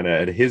Carolina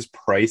at his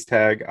price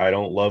tag, I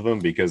don't love him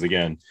because,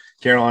 again,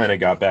 Carolina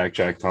got back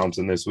Jack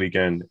Thompson this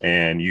weekend,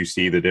 and you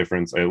see the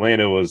difference.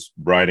 Atlanta was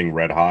riding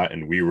red hot,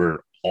 and we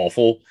were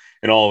awful,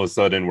 and all of a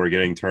sudden we're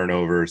getting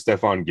turnovers.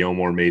 Stephon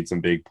Gilmore made some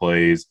big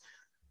plays.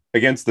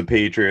 Against the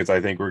Patriots,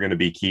 I think we're going to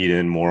be keyed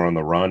in more on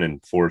the run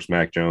and force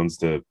Mac Jones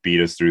to beat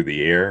us through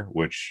the air,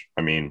 which,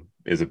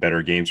 is a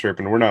better game script,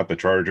 and we're not the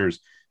Chargers.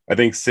 I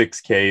think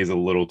 6K is a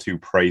little too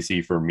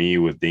pricey for me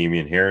with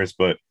Damian Harris,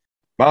 but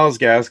Myles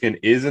Gaskin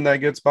is in that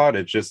good spot.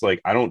 It's just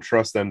like I don't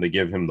trust them to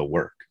give him the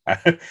work.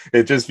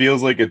 It just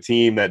feels like a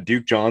team that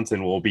Duke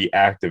Johnson will be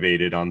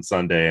activated on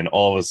Sunday and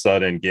all of a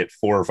sudden get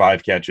 4 or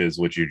 5 catches,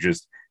 which you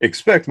just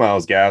expect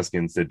Myles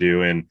Gaskins to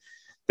do. And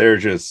they're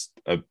just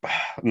an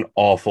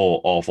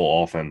awful,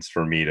 awful offense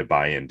for me to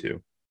buy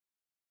into.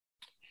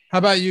 How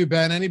about you,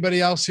 Ben?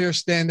 Anybody else here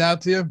stand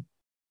out to you?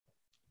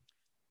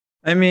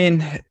 For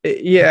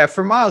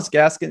Myles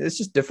Gaskin, it's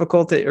just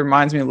difficult. It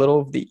reminds me a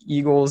little of the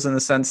Eagles in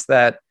the sense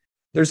that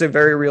there's a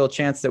very real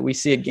chance that we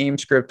see a game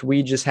script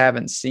we just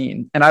haven't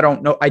seen. And I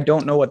don't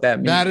know what that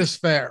means. That is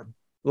fair.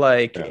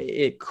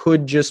 It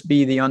could just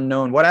be the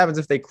unknown. What happens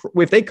if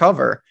they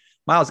cover?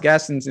 Myles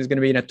Gaskin is going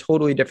to be in a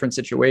totally different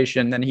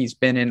situation than he's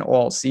been in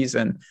all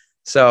season.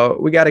 So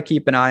we got to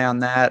keep an eye on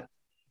that.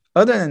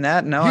 Other than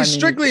that, no. He's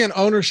strictly an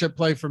ownership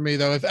play for me,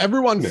 though. If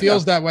everyone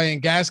feels that way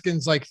and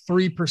Gaskin's like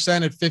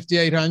 3% at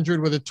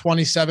 5,800 with a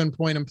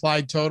 27-point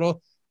implied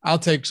total, I'll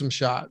take some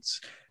shots.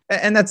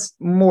 And that's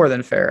more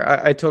than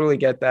fair. I totally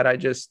get that.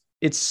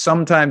 It's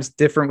sometimes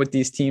different with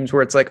these teams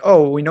where it's like,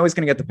 oh, we know he's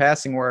going to get the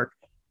passing work.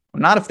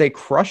 Not if they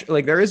crush.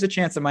 Like, there is a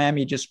chance that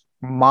Miami just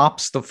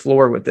mops the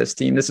floor with this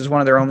team. This is one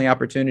of their only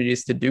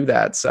opportunities to do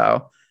that.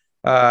 So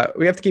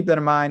we have to keep that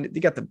in mind. You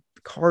got the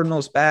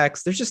Cardinals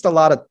backs. There's just a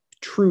lot of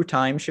true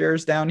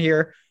timeshares down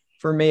here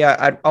for me.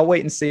 I'll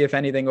wait and see if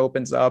anything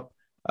opens up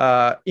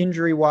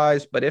injury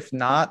wise, but if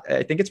not,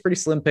 I think it's pretty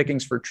slim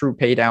pickings for true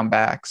pay down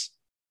backs.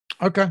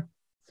 Okay.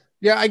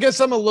 Yeah, I guess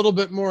I'm a little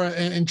bit more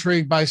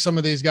intrigued by some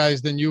of these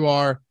guys than you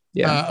are.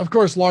 Yeah. Of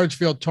course, large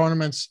field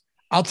tournaments,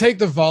 I'll take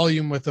the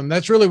volume with them.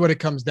 That's really what it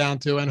comes down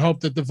to, and hope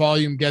that the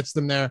volume gets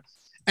them there.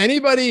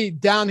 Anybody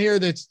down here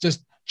that's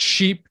just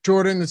cheap,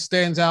 Jordan, that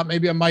stands out,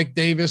 maybe a Mike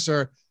Davis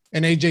or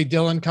an A.J.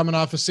 Dillon coming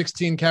off a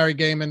 16-carry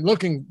game and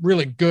looking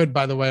really good,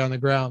 by the way, on the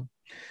ground.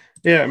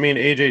 Yeah,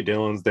 A.J.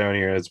 Dillon's down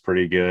here. That's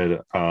pretty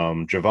good.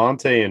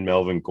 Javonte and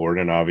Melvin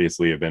Gordon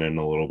obviously have been in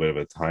a little bit of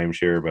a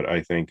timeshare, but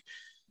I think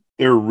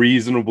they're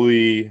reasonable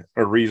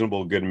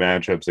good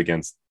matchups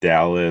against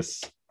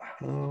Dallas.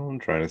 I'm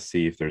trying to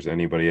see if there's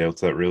anybody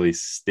else that really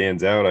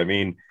stands out.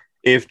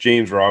 If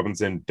James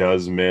Robinson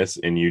does miss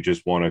and you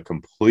just want to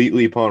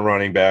completely punt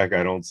running back,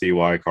 I don't see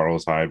why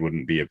Carlos Hyde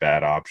wouldn't be a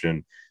bad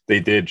option. They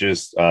did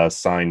just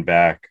sign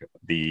back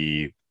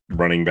the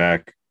running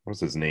back. What's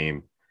his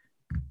name?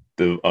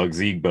 The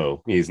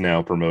Ugzigbo. He's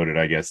now promoted,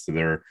 I guess, to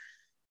their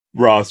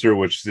roster,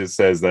 which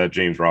says that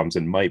James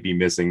Robinson might be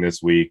missing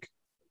this week.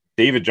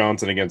 David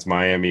Johnson against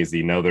Miami is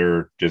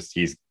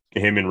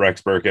him and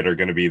Rex Burkhead are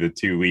going to be the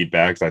 2 lead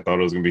backs. I thought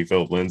it was going to be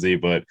Philip Lindsay,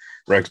 but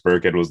Rex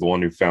Burkhead was the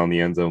one who found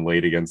the end zone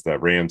late against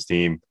that Rams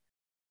team.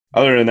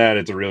 Other than that,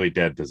 it's a really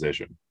dead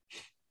position.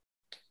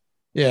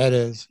 Yeah, it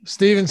is.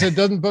 Steven said,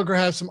 doesn't Booker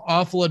have some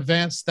awful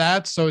advanced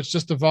stats, so it's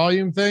just a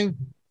volume thing?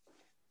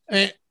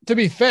 And to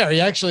be fair, he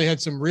actually had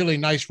some really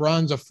nice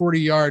runs, a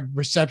 40-yard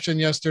reception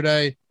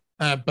yesterday.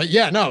 But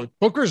yeah, no,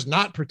 Booker's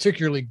not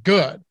particularly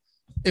good.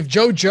 If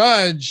Joe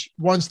Judge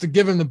wants to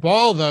give him the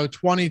ball, though,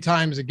 20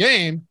 times a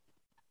game,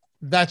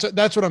 that's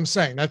what I'm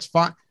saying. That's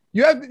fine.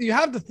 You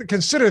have to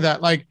consider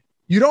that. Like,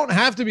 you don't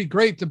have to be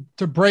great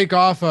to break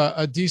off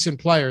a decent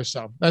player.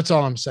 So that's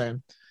all I'm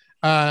saying.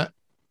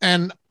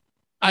 And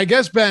I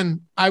guess,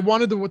 Ben, I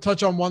wanted to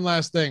touch on one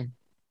last thing.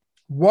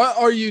 What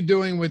are you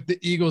doing with the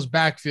Eagles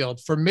backfield?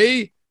 For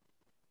me,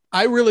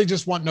 I really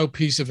just want no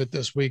piece of it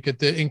this week at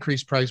the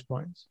increased price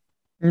points.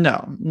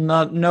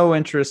 No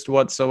interest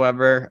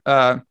whatsoever.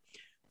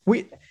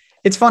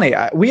 It's funny.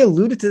 We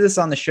alluded to this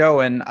on the show,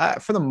 and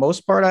for the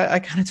most part, I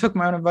kind of took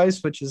my own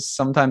advice, which is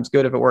sometimes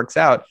good if it works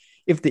out.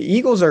 If the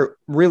Eagles are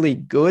really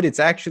good, it's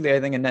actually,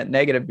 I think, a net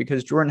negative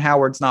because Jordan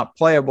Howard's not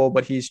playable,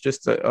 but he's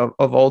just a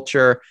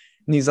vulture.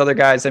 And these other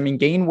guys,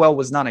 Gainwell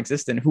was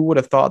non-existent. Who would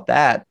have thought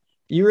that?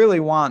 You really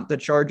want the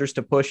Chargers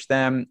to push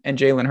them and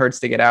Jalen Hurts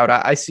to get out.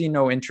 I see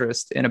no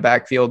interest in a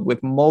backfield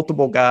with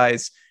multiple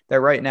guys that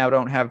right now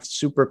don't have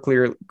super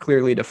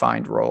clearly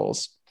defined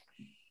roles.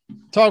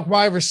 Talk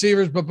wide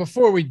receivers, but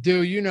before we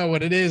do, you know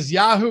what it is.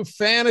 Yahoo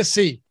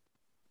Fantasy.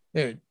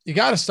 Dude, you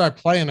got to start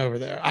playing over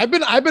there. I've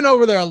been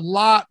over there a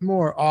lot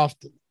more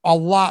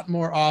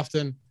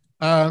often.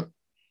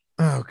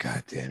 Oh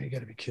god damn, you got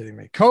to be kidding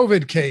me.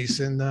 COVID case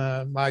in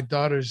my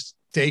daughter's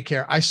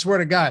daycare. I swear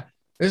to God,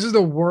 this is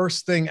the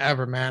worst thing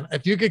ever, man.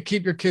 If you could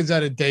keep your kids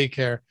out of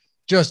daycare,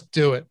 just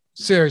do it.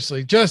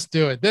 Seriously, just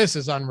do it. This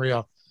is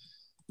unreal.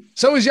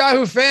 So is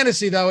Yahoo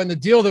Fantasy, though, and the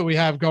deal that we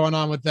have going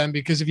on with them,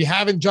 because if you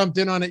haven't jumped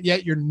in on it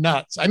yet, you're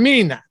nuts. I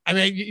mean that. I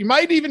mean, you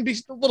might even be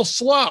a little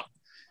slow.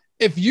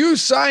 If you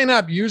sign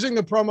up using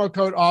the promo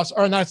code awesome,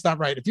 or that's not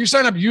right. If you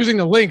sign up using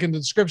the link in the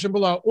description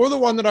below, or the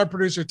one that our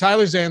producer,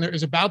 Tyler Zander,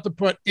 is about to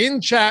put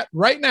in chat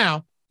right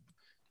now,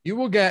 you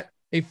will get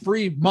a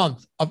free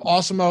month of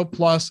Awesemo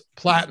Plus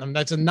Platinum.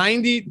 That's a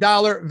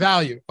 $90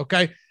 value,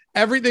 okay?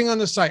 Everything on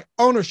the site,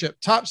 ownership,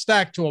 top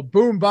stack tool,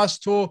 boom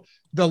bust tool,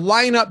 the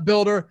lineup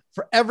builder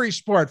for every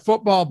sport,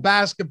 football,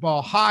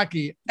 basketball,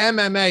 hockey,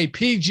 MMA,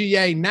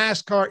 PGA,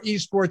 NASCAR,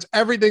 esports,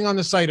 everything on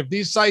the site. If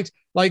these sites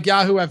like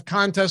Yahoo have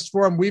contests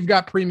for them, we've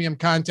got premium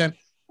content,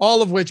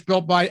 all of which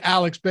built by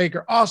Alex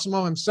Baker,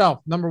 Awesemo himself,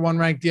 #1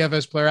 ranked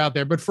DFS player out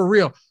there. But for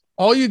real,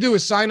 all you do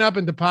is sign up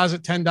and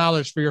deposit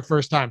 $10 for your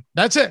first time.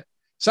 That's it.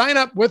 Sign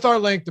up with our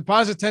link,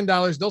 deposit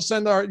 $10. They'll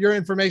send your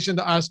information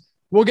to us.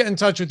 We'll get in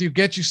touch with you,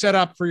 get you set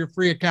up for your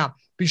free account.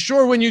 Be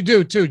sure when you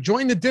do, too,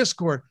 join the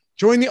Discord,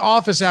 join the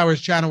Office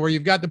Hours channel where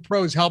you've got the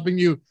pros helping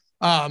you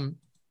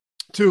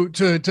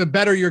to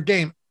better your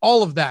game,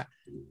 all of that.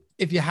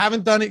 If you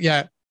haven't done it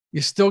yet,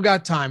 you still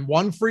got time.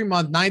 One free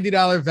month,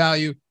 $90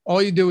 value.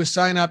 All you do is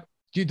sign up,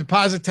 you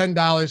deposit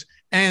 $10,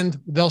 and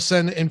they'll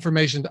send the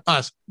information to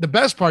us. The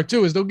best part,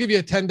 too, is they'll give you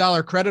a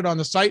 $10 credit on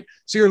the site.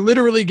 So you're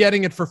literally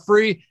getting it for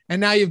free. And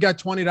now you've got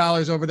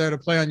 $20 over there to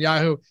play on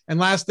Yahoo. And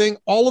last thing,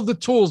 all of the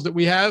tools that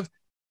we have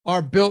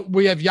are built.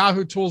 We have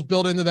Yahoo tools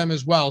built into them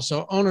as well.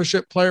 So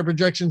ownership, player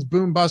projections,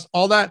 boom bust,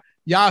 all that.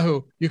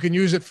 Yahoo, you can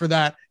use it for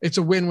that. It's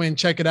a win-win.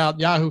 Check it out.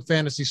 Yahoo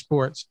Fantasy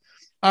Sports.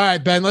 All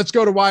right, Ben, let's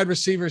go to wide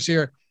receivers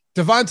here.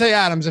 Devontae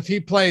Adams, if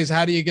he plays,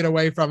 how do you get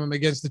away from him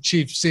against the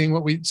Chiefs,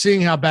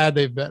 seeing how bad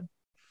they've been?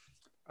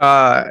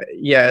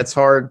 Yeah, it's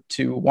hard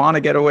to want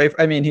to get away.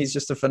 I mean, he's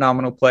just a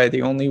phenomenal play.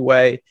 The only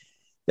way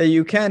that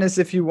you can is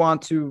if you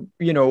want to,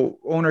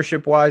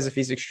 ownership wise, if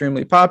he's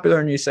extremely popular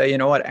and you say, you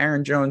know what,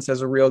 Aaron Jones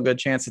has a real good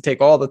chance to take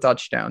all the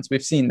touchdowns.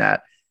 We've seen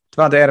that.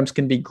 Devontae Adams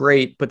can be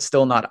great, but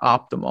still not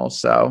optimal.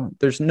 So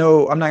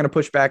I'm not going to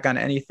push back on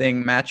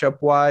anything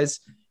matchup wise.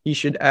 He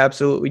should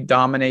absolutely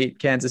dominate.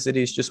 Kansas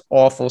City's just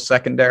awful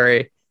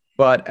secondary.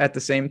 But at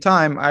the same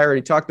time, I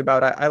already talked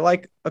about, I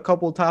like a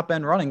couple top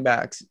end running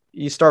backs.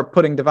 You start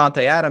putting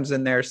Devontae Adams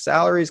in there,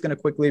 salary is going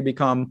to quickly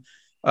become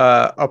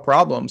a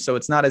problem. So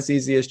it's not as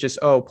easy as just,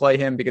 play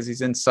him because he's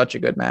in such a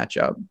good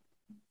matchup.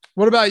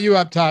 What about you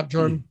up top,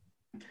 Jordan?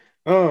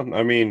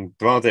 I mean,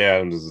 Devontae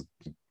Adams is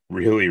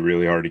really,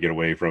 really hard to get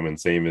away from, and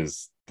same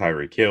as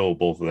Tyreek Hill,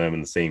 both of them in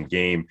the same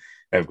game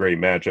have great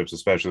matchups,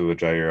 especially with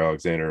Jair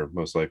Alexander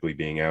most likely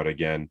being out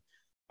again.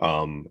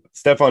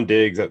 Stephon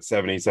Diggs at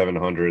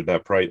 7,700,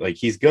 that price, like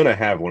he's going to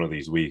have one of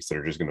these weeks that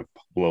are just going to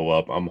blow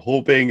up. I'm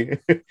hoping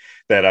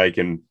that I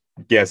can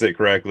guess it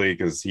correctly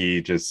because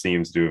he just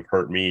seems to have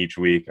hurt me each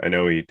week. I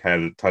know he had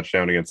a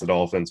touchdown against the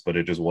Dolphins, but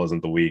it just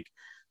wasn't the week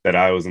that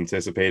I was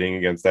anticipating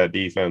against that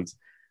defense.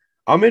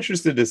 I'm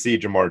interested to see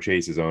Jamar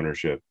Chase's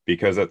ownership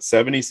because at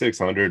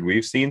 7,600,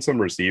 we've seen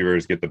some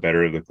receivers get the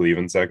better of the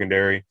Cleveland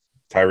secondary.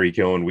 Tyreek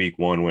Hill in week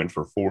 1 went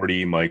for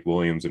 40. Mike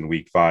Williams in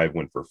week 5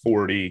 went for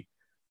 40.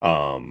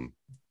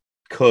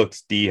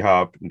 Cooks,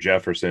 D-Hop,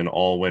 Jefferson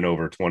all went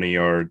over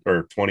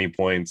 20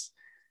 points.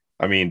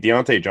 I mean,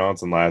 Deontay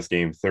Johnson last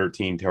game,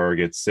 13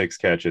 targets, 6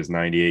 catches,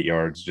 98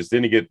 yards. Just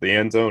didn't get the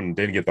end zone and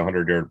didn't get the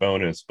 100-yard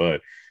bonus.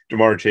 But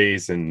Jamar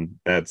Chase and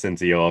that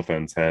Cincy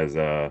offense has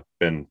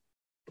been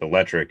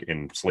electric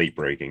and slate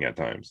breaking at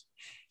times.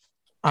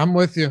 I'm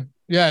with you.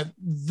 Yeah,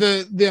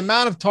 the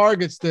amount of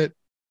targets the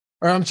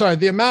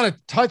amount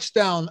of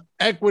touchdown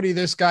equity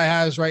this guy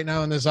has right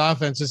now in this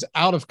offense is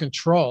out of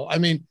control. I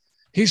mean,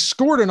 he's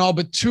scored in all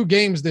but 2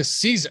 games this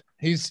season.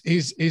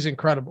 He's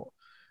incredible.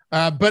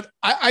 But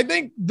I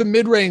think the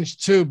mid-range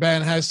too,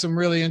 Ben, has some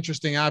really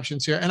interesting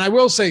options here. And I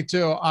will say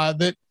too,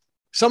 that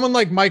someone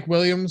like Mike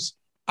Williams,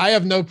 I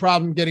have no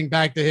problem getting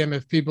back to him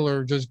if people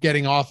are just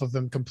getting off of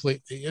him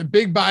completely. A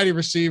big body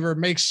receiver,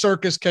 makes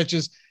circus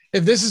catches.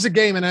 If this is a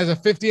game and has a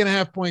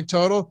 50.5 point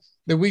total,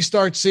 that we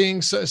start seeing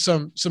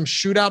some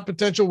shootout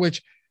potential,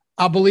 which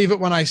I'll believe it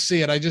when I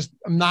see it.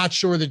 I'm not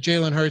sure that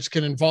Jalen Hurts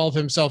can involve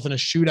himself in a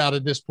shootout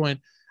at this point.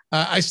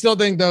 I still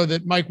think though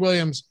that Mike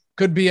Williams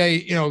could be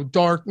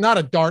not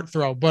a dart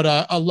throw, but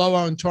a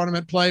low-owned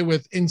tournament play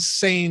with an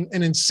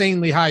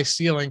insanely high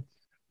ceiling.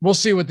 We'll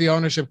see what the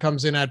ownership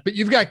comes in at. But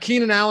you've got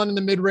Keenan Allen in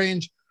the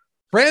mid-range.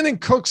 Brandon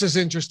Cooks is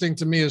interesting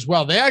to me as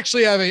well. They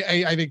actually have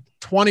I think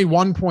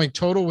 21 point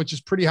total, which is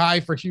pretty high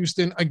for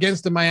Houston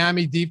against the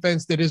Miami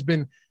defense that has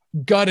been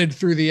gutted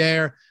through the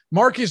air.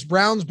 Marcus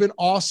Brown's been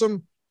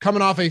awesome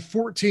coming off a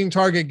 14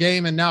 target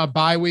game and now a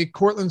bye week.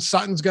 Cortland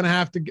Sutton's they're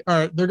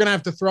going to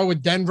have to throw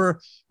with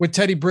Denver with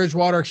Teddy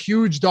Bridgewater,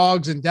 huge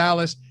dogs in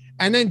Dallas.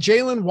 And then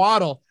Jalen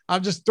Waddle,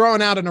 I'm just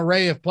throwing out an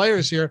array of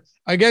players here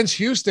against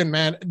Houston,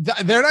 man.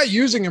 They're not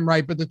using him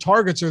right, but the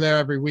targets are there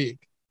every week.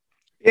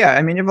 Yeah,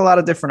 I mean, you have a lot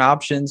of different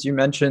options. You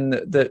mentioned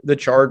the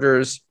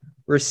Chargers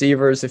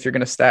receivers. If you're going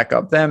to stack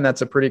up them,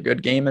 that's a pretty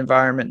good game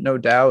environment, no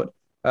doubt.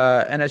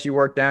 And as you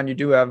work down, you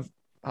do have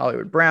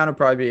Hollywood Brown, will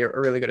probably be a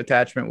really good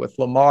attachment with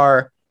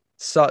Lamar.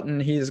 Sutton,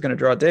 he's going to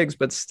draw digs,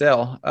 but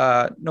still,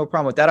 no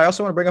problem with that. I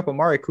also want to bring up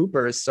Amari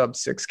Cooper is sub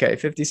 6K,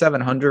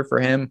 5,700 for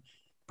him.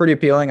 Pretty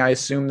appealing. I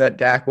assume that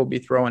Dak will be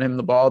throwing him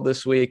the ball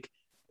this week.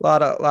 A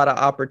lot of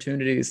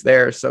opportunities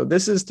there. So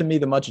this is, to me,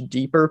 the much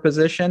deeper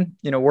position.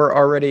 We're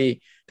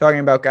already talking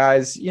about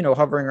guys,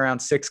 hovering around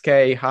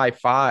 6K, high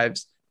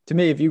fives. To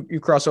me, if you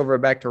cross over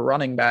back to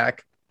running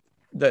back,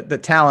 the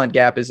talent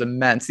gap is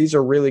immense. These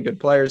are really good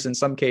players, in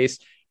some case,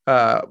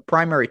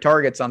 primary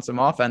targets on some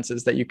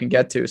offenses that you can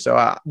get to.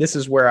 So this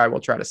is where I will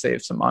try to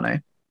save some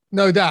money.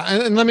 No doubt.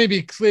 And let me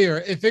be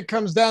clear. If it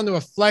comes down to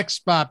a flex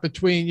spot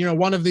between,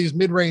 one of these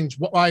mid-range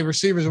wide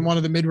receivers and one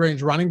of the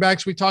mid-range running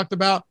backs we talked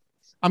about,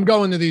 I'm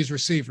going to these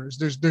receivers.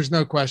 There's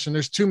no question.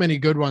 There's too many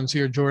good ones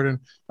here, Jordan.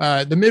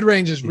 The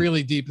mid-range is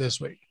really deep this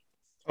week.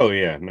 Oh,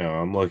 yeah. No,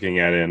 I'm looking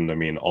at it. And I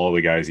mean, all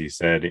the guys he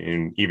said,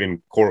 and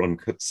even Cortland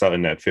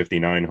Sutton at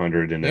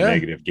 5,900 in a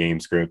negative game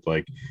script,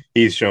 like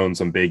he's shown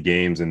some big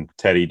games, and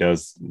Teddy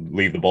does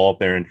leave the ball up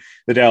there. And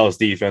the Dallas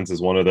defense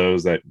is one of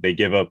those that they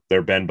give up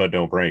their bend but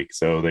don't break.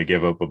 So they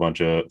give up a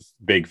bunch of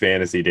big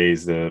fantasy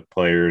days to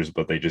players,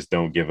 but they just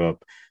don't give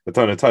up a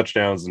ton of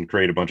touchdowns and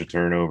create a bunch of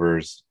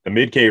turnovers. The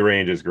mid-K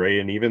range is great,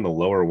 and even the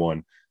lower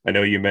one. I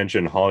know you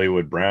mentioned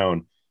Hollywood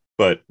Brown,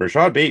 but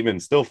Rashad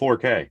Bateman's still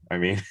 4K. I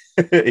mean,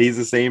 he's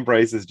the same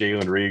price as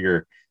Jalen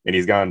Reagor, and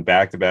he's gone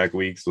back-to-back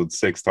weeks with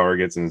 6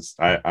 targets, and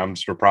I'm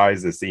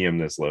surprised to see him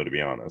this low, to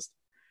be honest.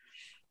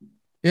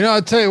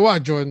 I'll tell you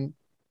what, Jordan,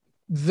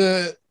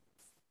 the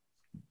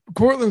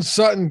Cortland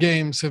Sutton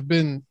games have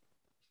been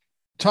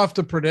tough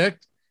to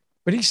predict,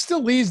 but he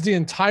still leads the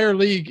entire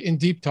league in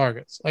deep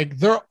targets. Like,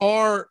 there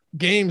are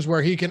games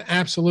where he can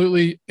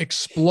absolutely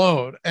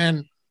explode,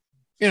 and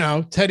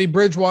Teddy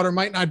Bridgewater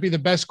might not be the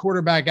best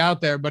quarterback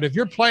out there, but if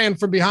you're playing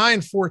from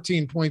behind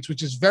 14 points,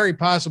 which is very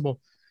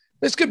possible,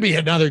 this could be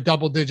another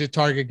double-digit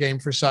target game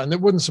for Sutton. It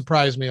wouldn't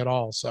surprise me at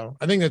all. So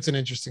I think that's an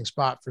interesting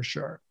spot for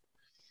sure.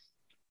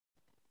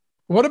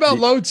 What about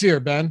low tier,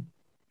 Ben?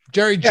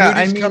 Jerry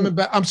Jeudy's coming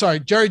back. I'm sorry,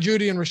 Jerry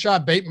Jeudy and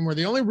Rashad Bateman were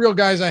the only real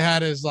guys I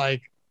had as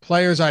like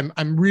players I'm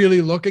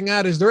really looking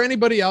at. Is there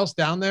anybody else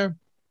down there?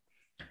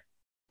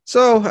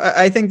 So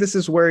I think this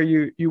is where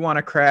you want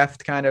to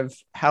craft kind of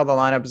how the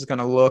lineup is going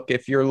to look.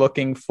 If you're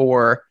looking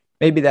for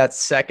maybe that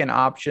second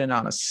option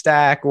on a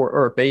stack,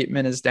 or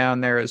Bateman is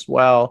down there as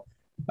well.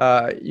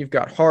 You've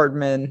got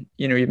Hardman.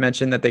 You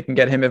mentioned that they can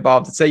get him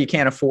involved. Let's say you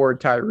can't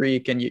afford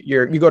Tyreek, and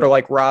you go to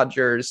like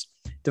Rodgers,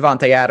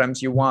 Devontae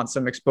Adams. You want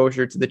some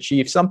exposure to the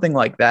Chiefs, something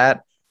like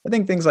that. I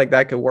think things like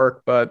that could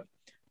work. But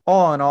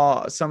all in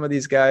all, some of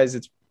these guys,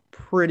 it's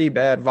pretty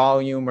bad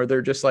volume, or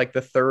they're just like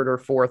the third or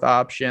fourth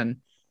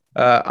option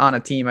on a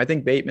team. I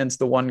think Bateman's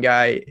the one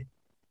guy.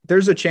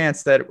 There's a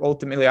chance that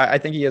ultimately, I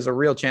think he has a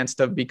real chance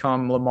to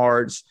become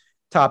Lamar's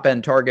top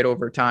end target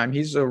over time.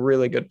 He's a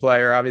really good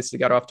player. Obviously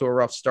got off to a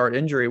rough start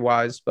injury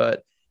wise,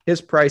 but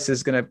his price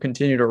is going to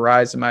continue to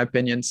rise in my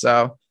opinion.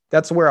 So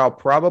that's where I'll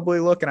probably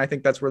look. And I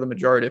think that's where the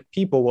majority of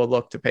people will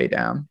look to pay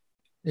down.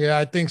 Yeah,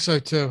 I think so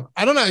too.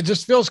 I don't know. It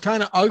just feels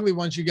kind of ugly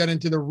once you get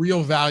into the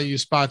real value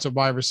spots of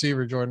wide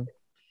receiver, Jordan.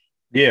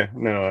 Yeah,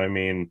 no, I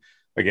mean,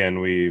 again,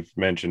 we've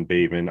mentioned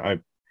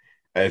Bateman.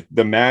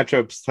 The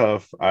matchup's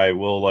tough. I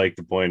will like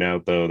to point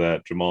out, though,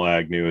 that Jamal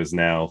Agnew is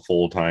now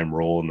full-time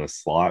role in the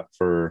slot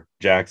for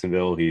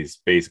Jacksonville.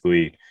 He's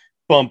basically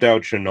bumped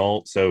out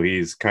Chenault, so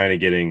he's kind of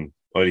getting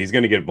 – but he's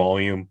going to get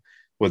volume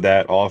with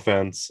that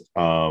offense.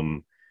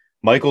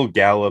 Michael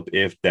Gallup,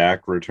 if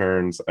Dak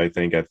returns, I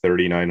think at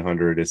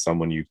 3,900 is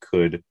someone you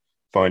could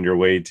find your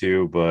way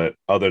to. But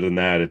other than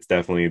that, it's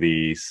definitely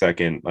the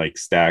second, like,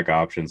 stack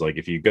options. Like,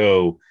 if you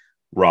go –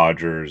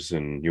 Rodgers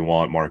and you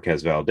want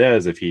Marquez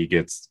Valdez, if he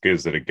gives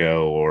it a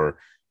go, or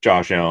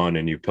Josh Allen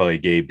and you play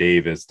Gabe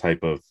Davis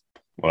type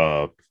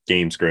of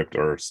game script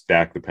or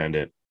stack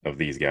dependent of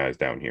these guys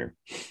down here.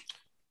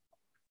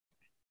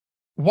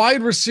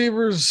 Wide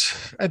receivers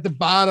at the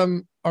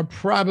bottom are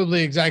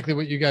probably exactly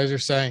what you guys are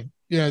saying.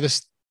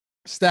 The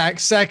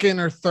stack second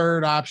or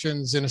third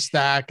options in a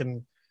stack,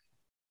 and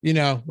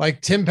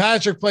like Tim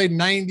Patrick played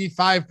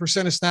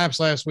 95% of snaps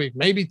last week.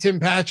 Maybe Tim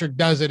Patrick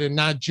does it and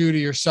not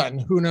Jeudy or Sutton.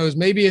 Who knows?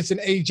 Maybe it's an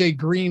AJ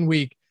Green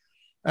week.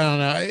 I don't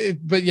know.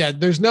 But yeah,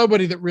 there's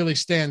nobody that really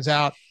stands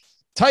out.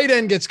 Tight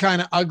end gets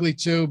kind of ugly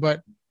too,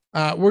 but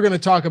we're going to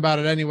talk about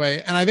it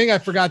anyway. And I think I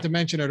forgot to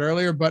mention it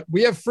earlier, but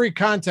we have free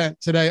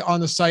content today on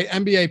the site.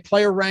 NBA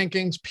player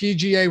rankings,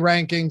 PGA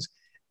rankings,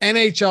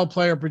 NHL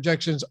player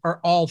projections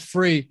are all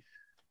free.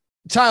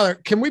 Tyler,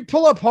 can we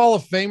pull up Hall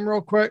of Fame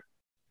real quick?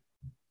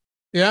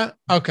 Yeah.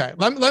 Okay.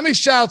 Let me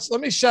shout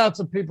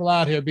some people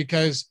out here,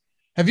 because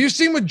have you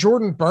seen what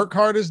Jordan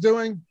Burkhardt is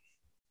doing?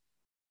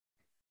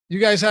 You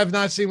guys have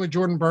not seen what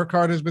Jordan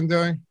Burkhardt has been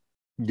doing?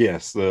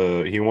 Yes,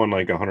 he won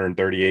like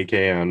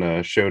 138K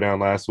on Showdown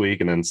last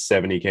week, and then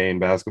 70K in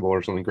basketball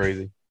or something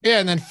crazy. Yeah,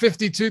 and then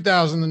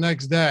 52,000 the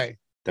next day.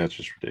 That's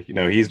just ridiculous.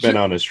 No, he's been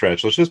on a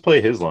stretch. Let's just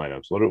play his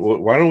lineups.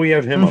 Why don't we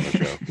have him on the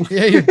show?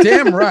 Yeah, you're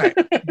damn right.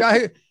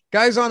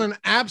 Guy's on an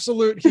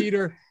absolute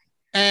heater,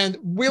 and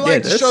we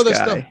like to show this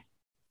stuff.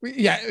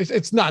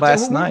 It's nuts.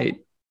 Last night.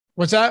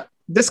 What's that?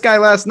 This guy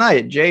last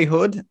night, Jay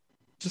Hood,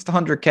 just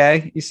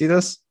 100K. You see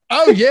this?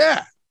 Oh,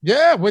 yeah.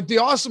 Yeah, with the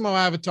Awesemo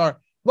avatar.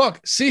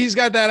 Look, see, he's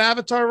got that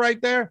avatar right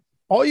there.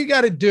 All you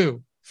got to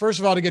do, first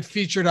of all, to get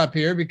featured up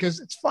here, because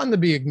it's fun to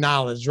be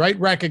acknowledged, right?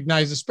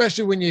 Recognized,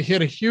 especially when you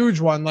hit a huge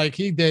one like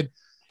he did.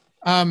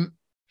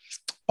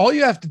 All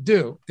you have to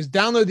do is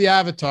download the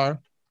avatar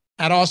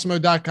at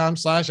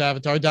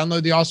awesemo.com/avatar,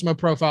 download the Awesemo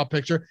profile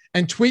picture,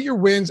 and tweet your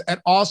wins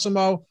at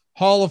Awesemo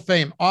Hall of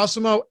Fame.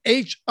 Awesemo,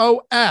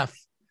 HOF.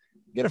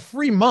 Get a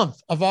free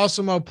month of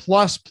Awesemo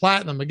Plus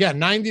Platinum. Again,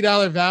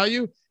 $90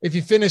 value if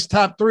you finish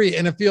top 3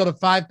 in a field of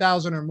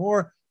 5,000 or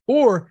more,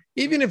 or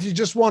even if you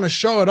just want to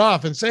show it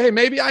off and say, hey,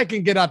 maybe I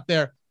can get up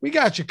there. We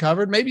got you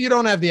covered. Maybe you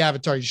don't have the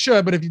avatar. You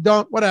should, but if you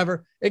don't,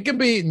 whatever. It can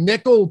be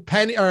nickel,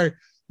 penny, or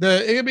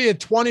it can be a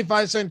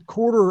 25-cent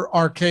quarter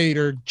arcade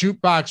or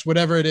jukebox,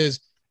 whatever it is.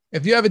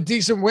 If you have a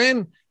decent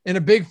win in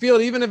a big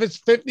field, even if it's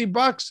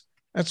 $50,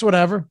 that's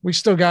whatever. We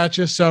still got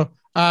you. So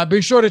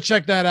be sure to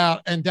check that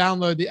out and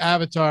download the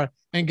avatar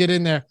and get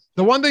in there.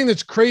 The one thing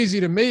that's crazy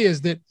to me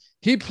is that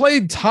he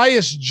played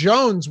Tyus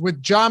Jones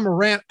with John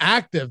Morant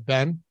active,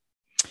 Ben.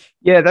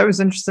 Yeah, that was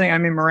interesting. I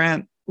mean,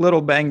 Morant,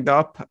 little banged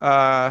up.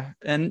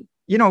 And,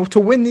 you know, to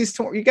win these,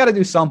 you got to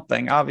do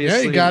something, obviously.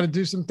 Yeah, you got to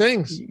do some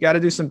things. You got to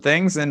do some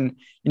things, and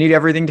you need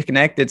everything to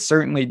connect. It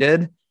certainly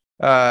did.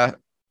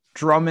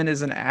 Drummond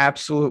is an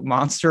absolute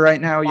monster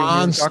right now.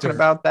 You're talking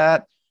about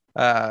that.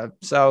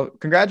 So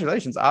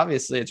congratulations.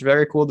 Obviously, it's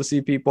very cool to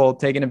see people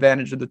taking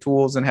advantage of the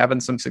tools and having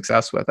some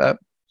success with it.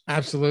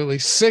 Absolutely.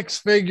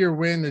 6-figure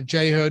win to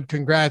J Hood.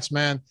 Congrats,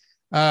 man.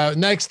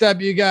 Next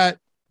up, you got,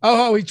 he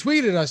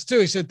tweeted us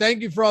too. He said,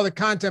 thank you for all the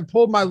content.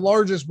 Pulled my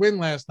largest win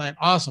last night.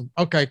 Awesome.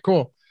 Okay,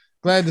 cool.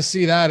 Glad to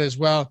see that as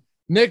well.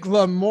 Nick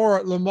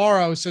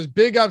Lamoro says,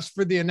 big ups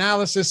for the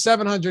analysis.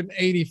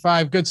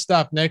 785. Good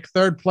stuff, Nick.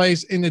 3rd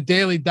place in the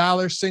Daily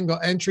Dollar single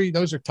entry.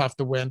 Those are tough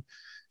to win.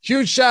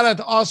 Huge shout out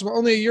to Awesemo.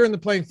 Only a year in the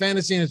playing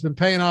fantasy, and it's been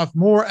paying off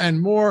more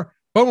and more.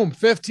 Boom,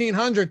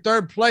 1,500,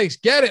 3rd place.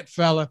 Get it,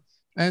 fella.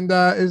 And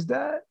is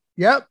that?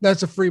 Yep,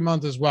 that's a free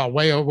month as well.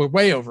 Way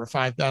over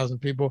 5,000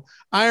 people.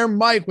 Iron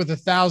Mike with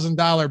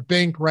 $1,000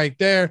 bink right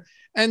there.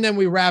 And then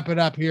we wrap it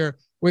up here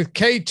with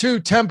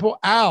K2 Temple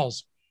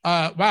Owls.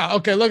 Wow.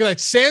 Okay, look at that.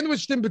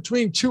 Sandwiched in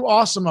between 2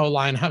 Awesemo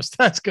lineups.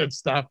 That's good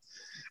stuff.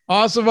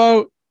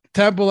 Awesemo,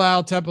 Temple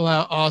Owl,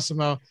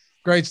 Awesemo.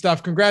 Great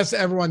stuff. Congrats to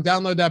everyone.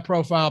 Download that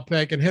profile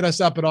pic and hit us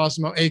up at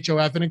Awesemo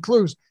HOF. And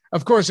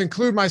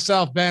include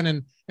myself,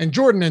 Ben, and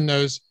Jordan in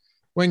those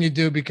when you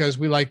do, because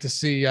we like to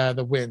see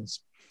the wins.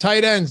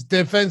 Tight ends,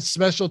 defense,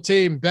 special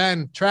team.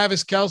 Ben,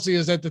 Travis Kelce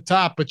is at the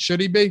top, but should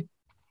he be?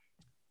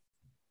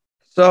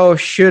 So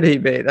should he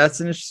be? That's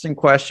an interesting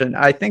question.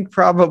 I think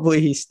probably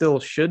he still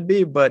should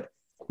be, but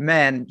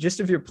man, just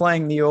if you're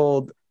playing the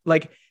old,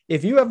 like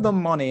if you have the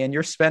money and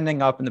you're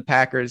spending up in the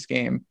Packers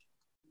game,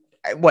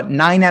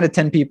 9 out of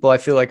 10 people I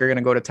feel like are going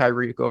to go to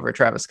Tyreek over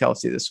Travis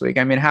Kelce this week.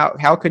 I mean,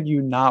 how could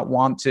you not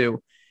want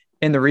to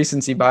in the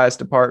recency bias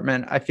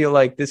department? I feel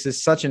like this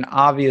is such an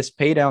obvious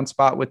pay down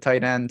spot with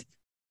tight end.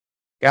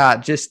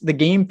 God, just the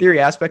game theory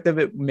aspect of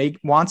it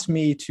wants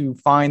me to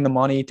find the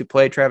money to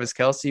play Travis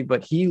Kelce,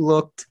 but he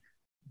looked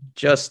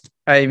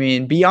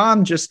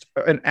beyond just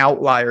an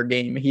outlier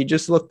game. He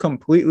just looked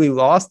completely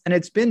lost, and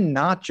it's been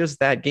not just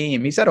that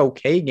game. He's had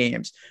okay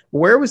games.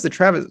 Where was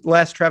the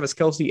last Travis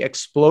Kelce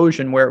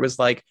explosion where it was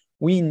like,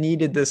 we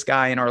needed this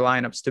guy in our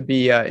lineups to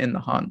be in the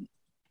hunt?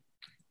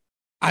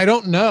 I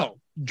don't know,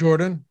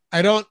 Jordan. We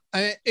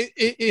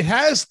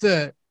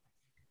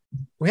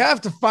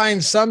have to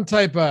find some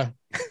type of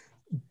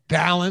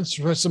balance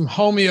for some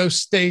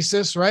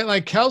homeostasis, right?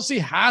 Like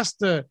Kelce has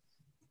to,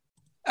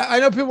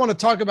 I know people want to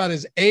talk about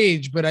his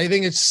age, but I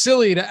think it's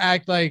silly to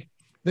act like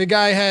the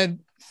guy had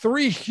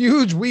 3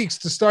 huge weeks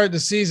to start the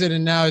season,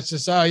 and now it's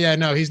just,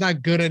 he's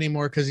not good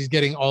anymore because he's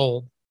getting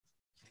old.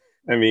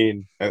 I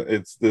mean,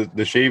 it's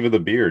the shave of the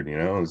beard,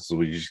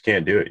 so you just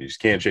can't do it. You just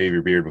can't shave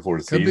your beard before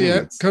the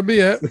season. Could be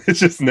it. It's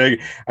just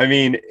negative. I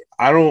mean,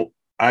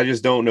 I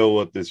just don't know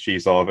what this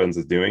Chiefs offense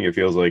is doing. It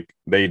feels like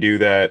they do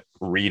that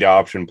read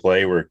option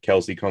play where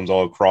Kelce comes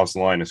all across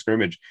the line of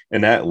scrimmage,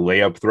 and that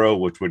layup throw,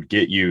 which would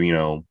get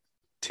you,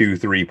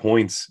 2-3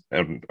 points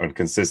on a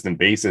consistent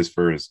basis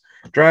for his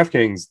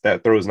DraftKings,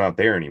 that throw's not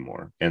there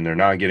anymore, and they're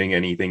not getting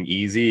anything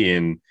easy.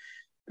 And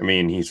I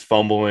mean, he's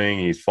fumbling,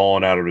 he's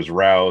falling out of his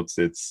routes.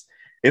 It's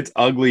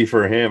ugly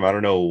for him. I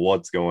don't know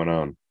what's going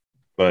on,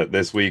 but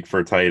this week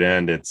for tight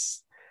end,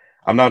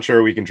 I'm not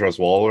sure we can trust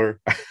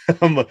Waller.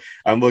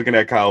 I'm looking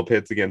at Kyle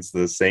Pitts against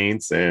the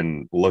Saints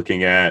and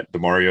looking at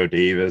Demario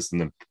Davis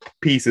and the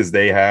pieces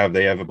they have.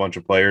 They have a bunch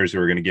of players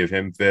who are going to give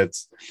him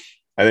fits.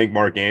 I think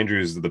Mark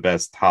Andrews is the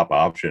best top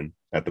option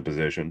at the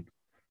position.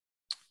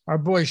 Our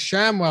boy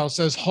Shamwell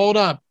says, hold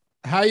up.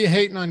 How you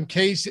hating on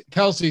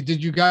Kelsey?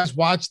 Did you guys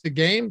watch the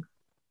game?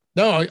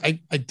 No,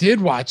 I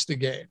did watch the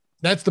game.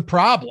 That's the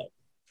problem.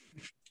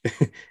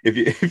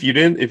 If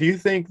you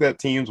think that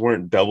teams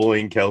weren't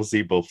doubling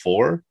Kelsey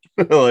before,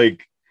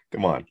 like,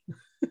 come on.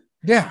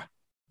 Yeah.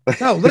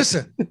 No,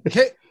 listen.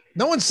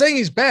 No one's saying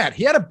he's bad.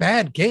 He had a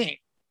bad game.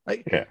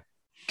 Like, yeah.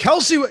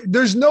 Kelsey,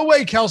 there's no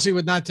way Kelsey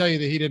would not tell you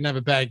that he didn't have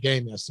a bad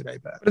game yesterday,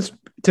 Ben.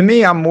 To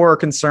me, I'm more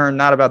concerned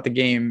not about the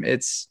game.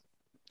 It's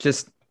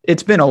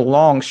been a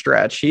long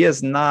stretch. He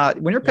is not,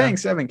 when you're paying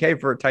 $7K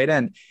for a tight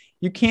end,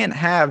 you can't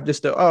have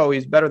just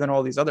he's better than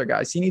all these other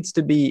guys. He needs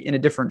to be in a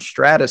different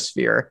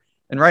stratosphere.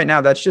 And right now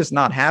that's just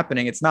not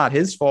happening. It's not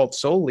his fault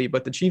solely,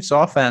 but the Chiefs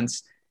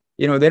offense,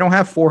 they don't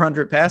have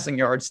 400 passing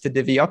yards to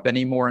divvy up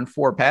anymore in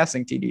 4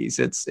 passing TDs.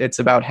 It's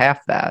about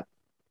half that.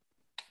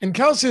 And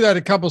Kelsey had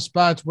a couple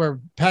spots where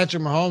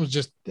Patrick Mahomes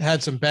just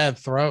had some bad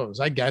throws.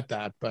 I get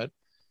that, but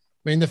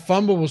I mean, the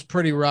fumble was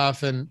pretty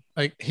rough, and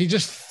like he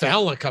just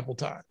fell a couple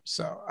times.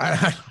 So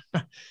I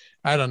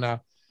don't know.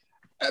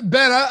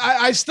 Ben,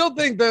 I still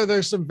think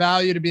there's some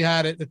value to be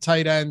had at the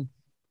tight end.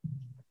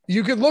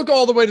 You could look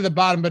all the way to the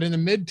bottom, but in the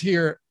mid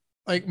tier,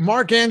 like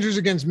Mark Andrews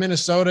against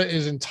Minnesota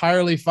is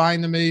entirely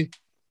fine to me.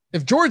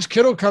 If George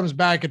Kittle comes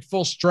back at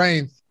full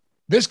strength,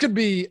 this could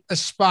be a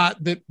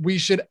spot that we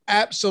should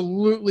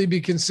absolutely be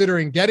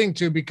considering getting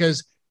to,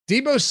 because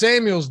Deebo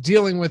Samuel's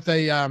dealing with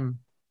a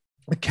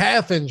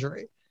calf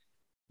injury.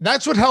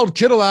 That's what held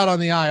Kittle out on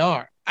the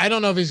IR. I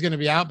don't know if he's going to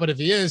be out, but if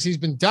he is, he's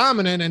been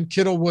dominant, and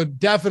Kittle would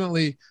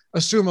definitely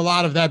assume a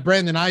lot of that.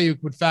 Brandon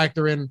Ayuk would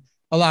factor in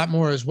a lot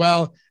more as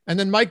well. And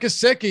then Mike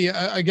Gesicki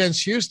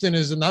against Houston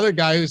is another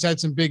guy who's had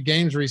some big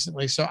games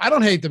recently. So I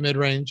don't hate the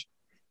mid-range.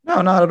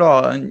 No, not at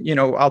all. And,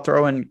 I'll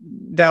throw in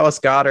Dallas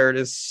Goedert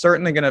is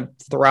certainly going to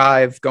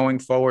thrive going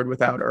forward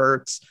without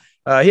Ertz.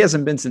 He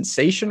hasn't been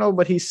sensational,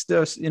 but he's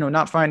still,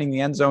 not finding the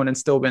end zone and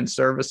still been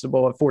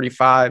serviceable at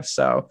 45.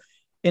 So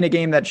in a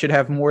game that should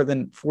have more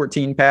than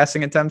 14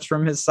 passing attempts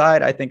from his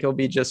side, I think he'll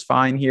be just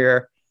fine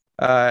here.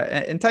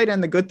 And tight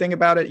end, the good thing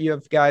about it, you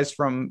have guys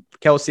from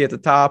Kelsey at the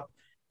top,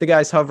 the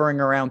guys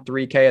hovering around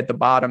 3K at the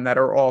bottom that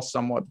are all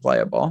somewhat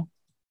playable.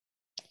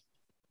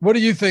 What do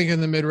you think in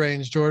the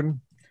mid-range,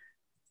 Jordan?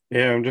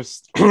 Yeah, I'm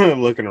just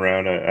looking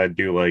around. I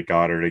do like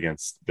Goddard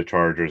against the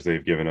Chargers.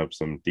 They've given up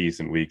some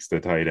decent weeks to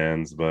tight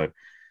ends, but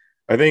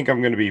I think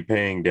I'm going to be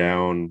paying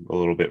down a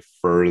little bit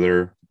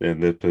further in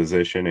the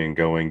position and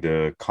going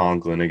to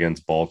Conklin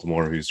against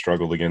Baltimore, who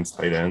struggled against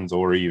tight ends,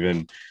 or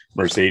even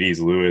Mercedes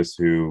Lewis,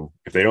 who,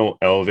 if they don't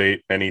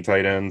elevate any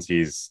tight ends,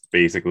 he's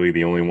basically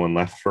the only one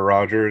left for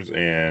Rodgers.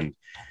 And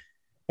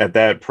at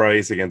that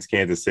price against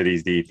Kansas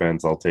City's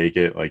defense, I'll take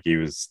it. Like, he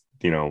was,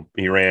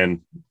 he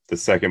ran the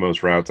second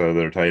most routes out of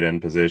their tight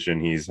end position.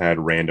 He's had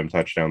random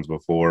touchdowns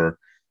before.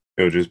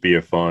 It'll just be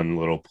a fun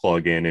little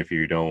plug in if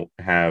you don't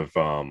have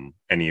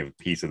any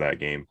piece of that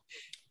game.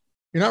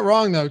 You're not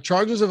wrong, though.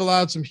 Chargers have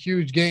allowed some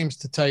huge games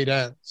to tight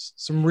ends,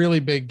 some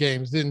really big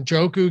games. The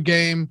Njoku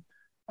game,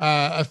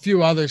 a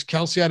few others.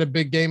 Kelsey had a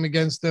big game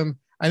against them.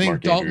 I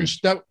think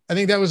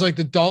that was like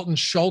the Dalton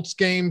Schultz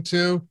game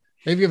too.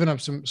 They've given up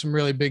some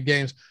really big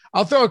games.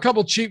 I'll throw a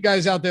couple cheap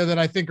guys out there that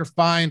I think are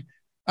fine.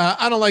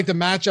 I don't like the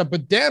matchup,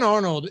 but Dan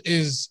Arnold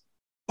is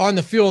on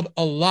the field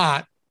a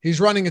lot.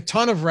 He's running a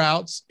ton of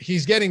routes.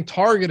 He's getting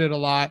targeted a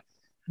lot.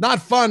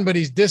 Not fun, but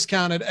he's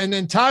discounted. And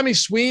then Tommy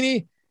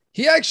Sweeney,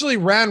 he actually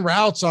ran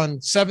routes on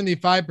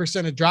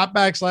 75% of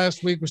dropbacks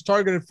last week, was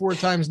targeted 4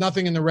 times,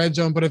 nothing in the red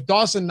zone. But if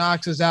Dawson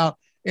Knox is out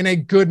in a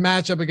good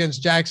matchup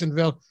against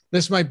Jacksonville,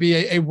 this might be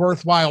a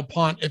worthwhile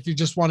punt if you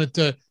just wanted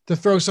to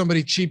throw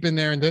somebody cheap in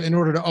there in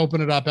order to open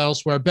it up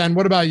elsewhere. Ben,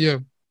 what about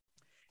you?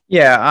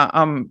 Yeah,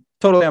 I'm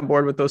totally on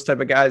board with those type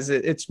of guys.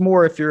 It's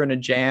more if you're in a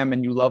jam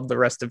and you love the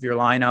rest of your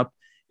lineup,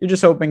 you're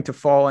just hoping to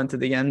fall into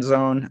the end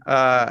zone.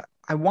 I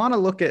want to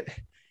look at,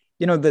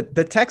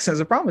 the Texans.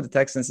 The problem with the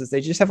Texans is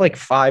they just have like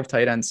 5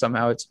 tight ends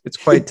somehow. It's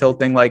quite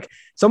tilting. Like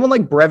someone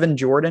like Brevin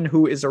Jordan,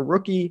 who is a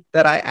rookie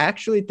that I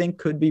actually think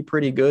could be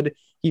pretty good.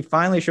 He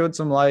finally showed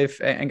some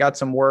life and got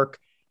some work.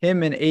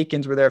 Him and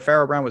Akins were there.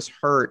 Pharaoh Brown was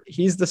hurt.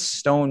 He's the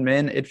stone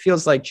man. It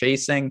feels like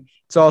chasing.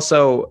 It's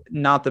also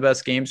not the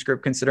best game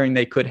script considering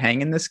they could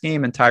hang in this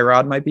game and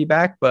Tyrod might be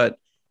back, but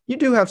you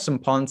do have some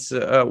punts,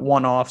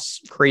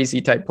 one-offs,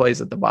 crazy type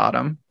plays at the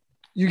bottom.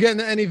 You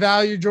getting any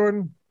value,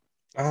 Jordan?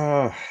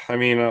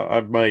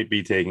 I might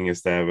be taking a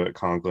stab at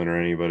Conklin or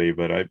anybody,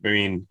 but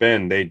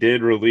Ben, they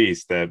did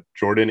release that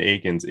Jordan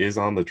Akins is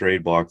on the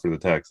trade block for the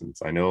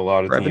Texans. I know a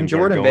lot of teams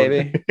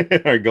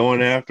are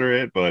going after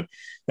it, but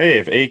hey,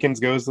 if Akins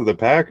goes to the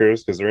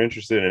Packers because they're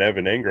interested in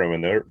Evan Ingram,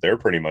 and they're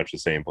pretty much the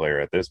same player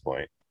at this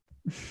point.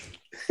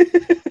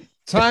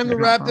 Time to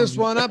wrap this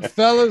one up,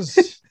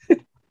 fellas.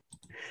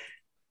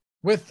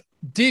 With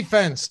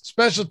defense,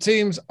 special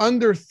teams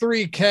under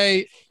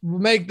 3K. We'll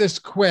make this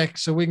quick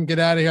so we can get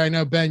out of here. I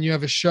know, Ben, you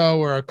have a show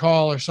or a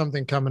call or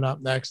something coming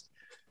up next.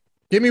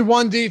 Give me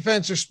one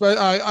defense or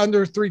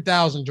under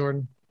 3,000,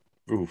 Jordan.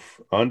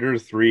 Under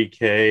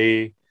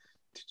 3K.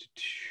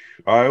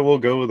 I will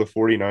go with the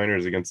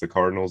 49ers against the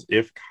Cardinals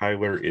if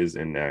Kyler is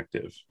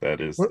inactive.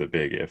 That is the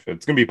big if.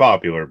 It's going to be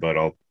popular, but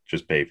I'll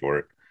just pay for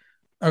it.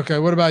 Okay.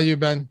 What about you,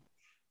 Ben?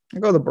 I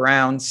go the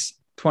Browns,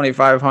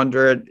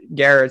 2,500.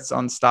 Garrett's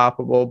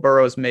unstoppable.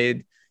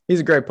 He's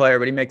a great player,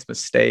 but he makes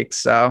mistakes.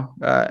 So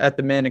at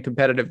the min, a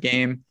competitive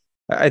game,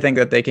 I think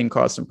that they can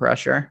cause some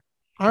pressure.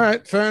 All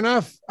right. Fair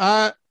enough.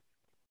 I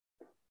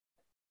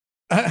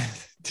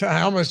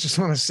almost just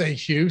want to say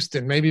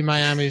Houston. Maybe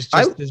Miami's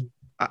just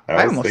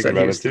I almost said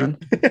Houston.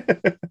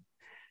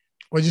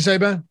 What'd you say,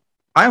 Ben?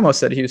 I almost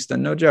said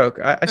Houston. No joke.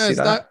 I see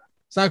that.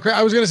 It's not crazy.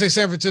 I was going to say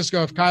San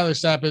Francisco if Kyler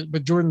sat,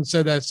 but Jordan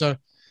said that. So,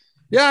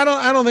 yeah,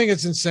 I don't think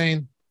it's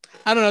insane.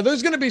 I don't know.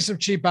 There's going to be some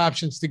cheap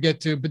options to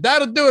get to, but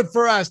that'll do it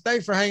for us.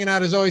 Thanks for hanging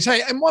out as always.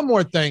 Hey, and one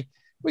more thing.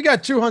 We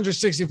got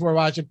 264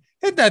 watching.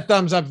 Hit that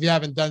thumbs up if you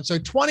haven't done so.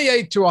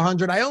 28 to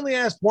 100. I only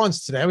asked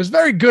once today. I was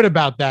very good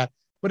about that,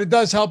 but it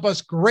does help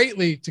us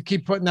greatly to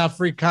keep putting out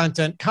free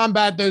content,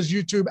 combat those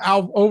YouTube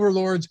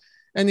overlords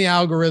and the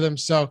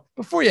algorithms. So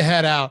before you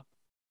head out,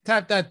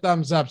 tap that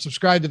thumbs up,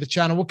 subscribe to the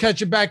channel. We'll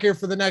catch you back here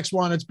for the next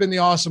one. It's been the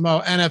Awesome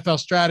NFL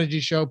Strategy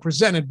Show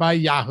presented by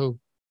Yahoo.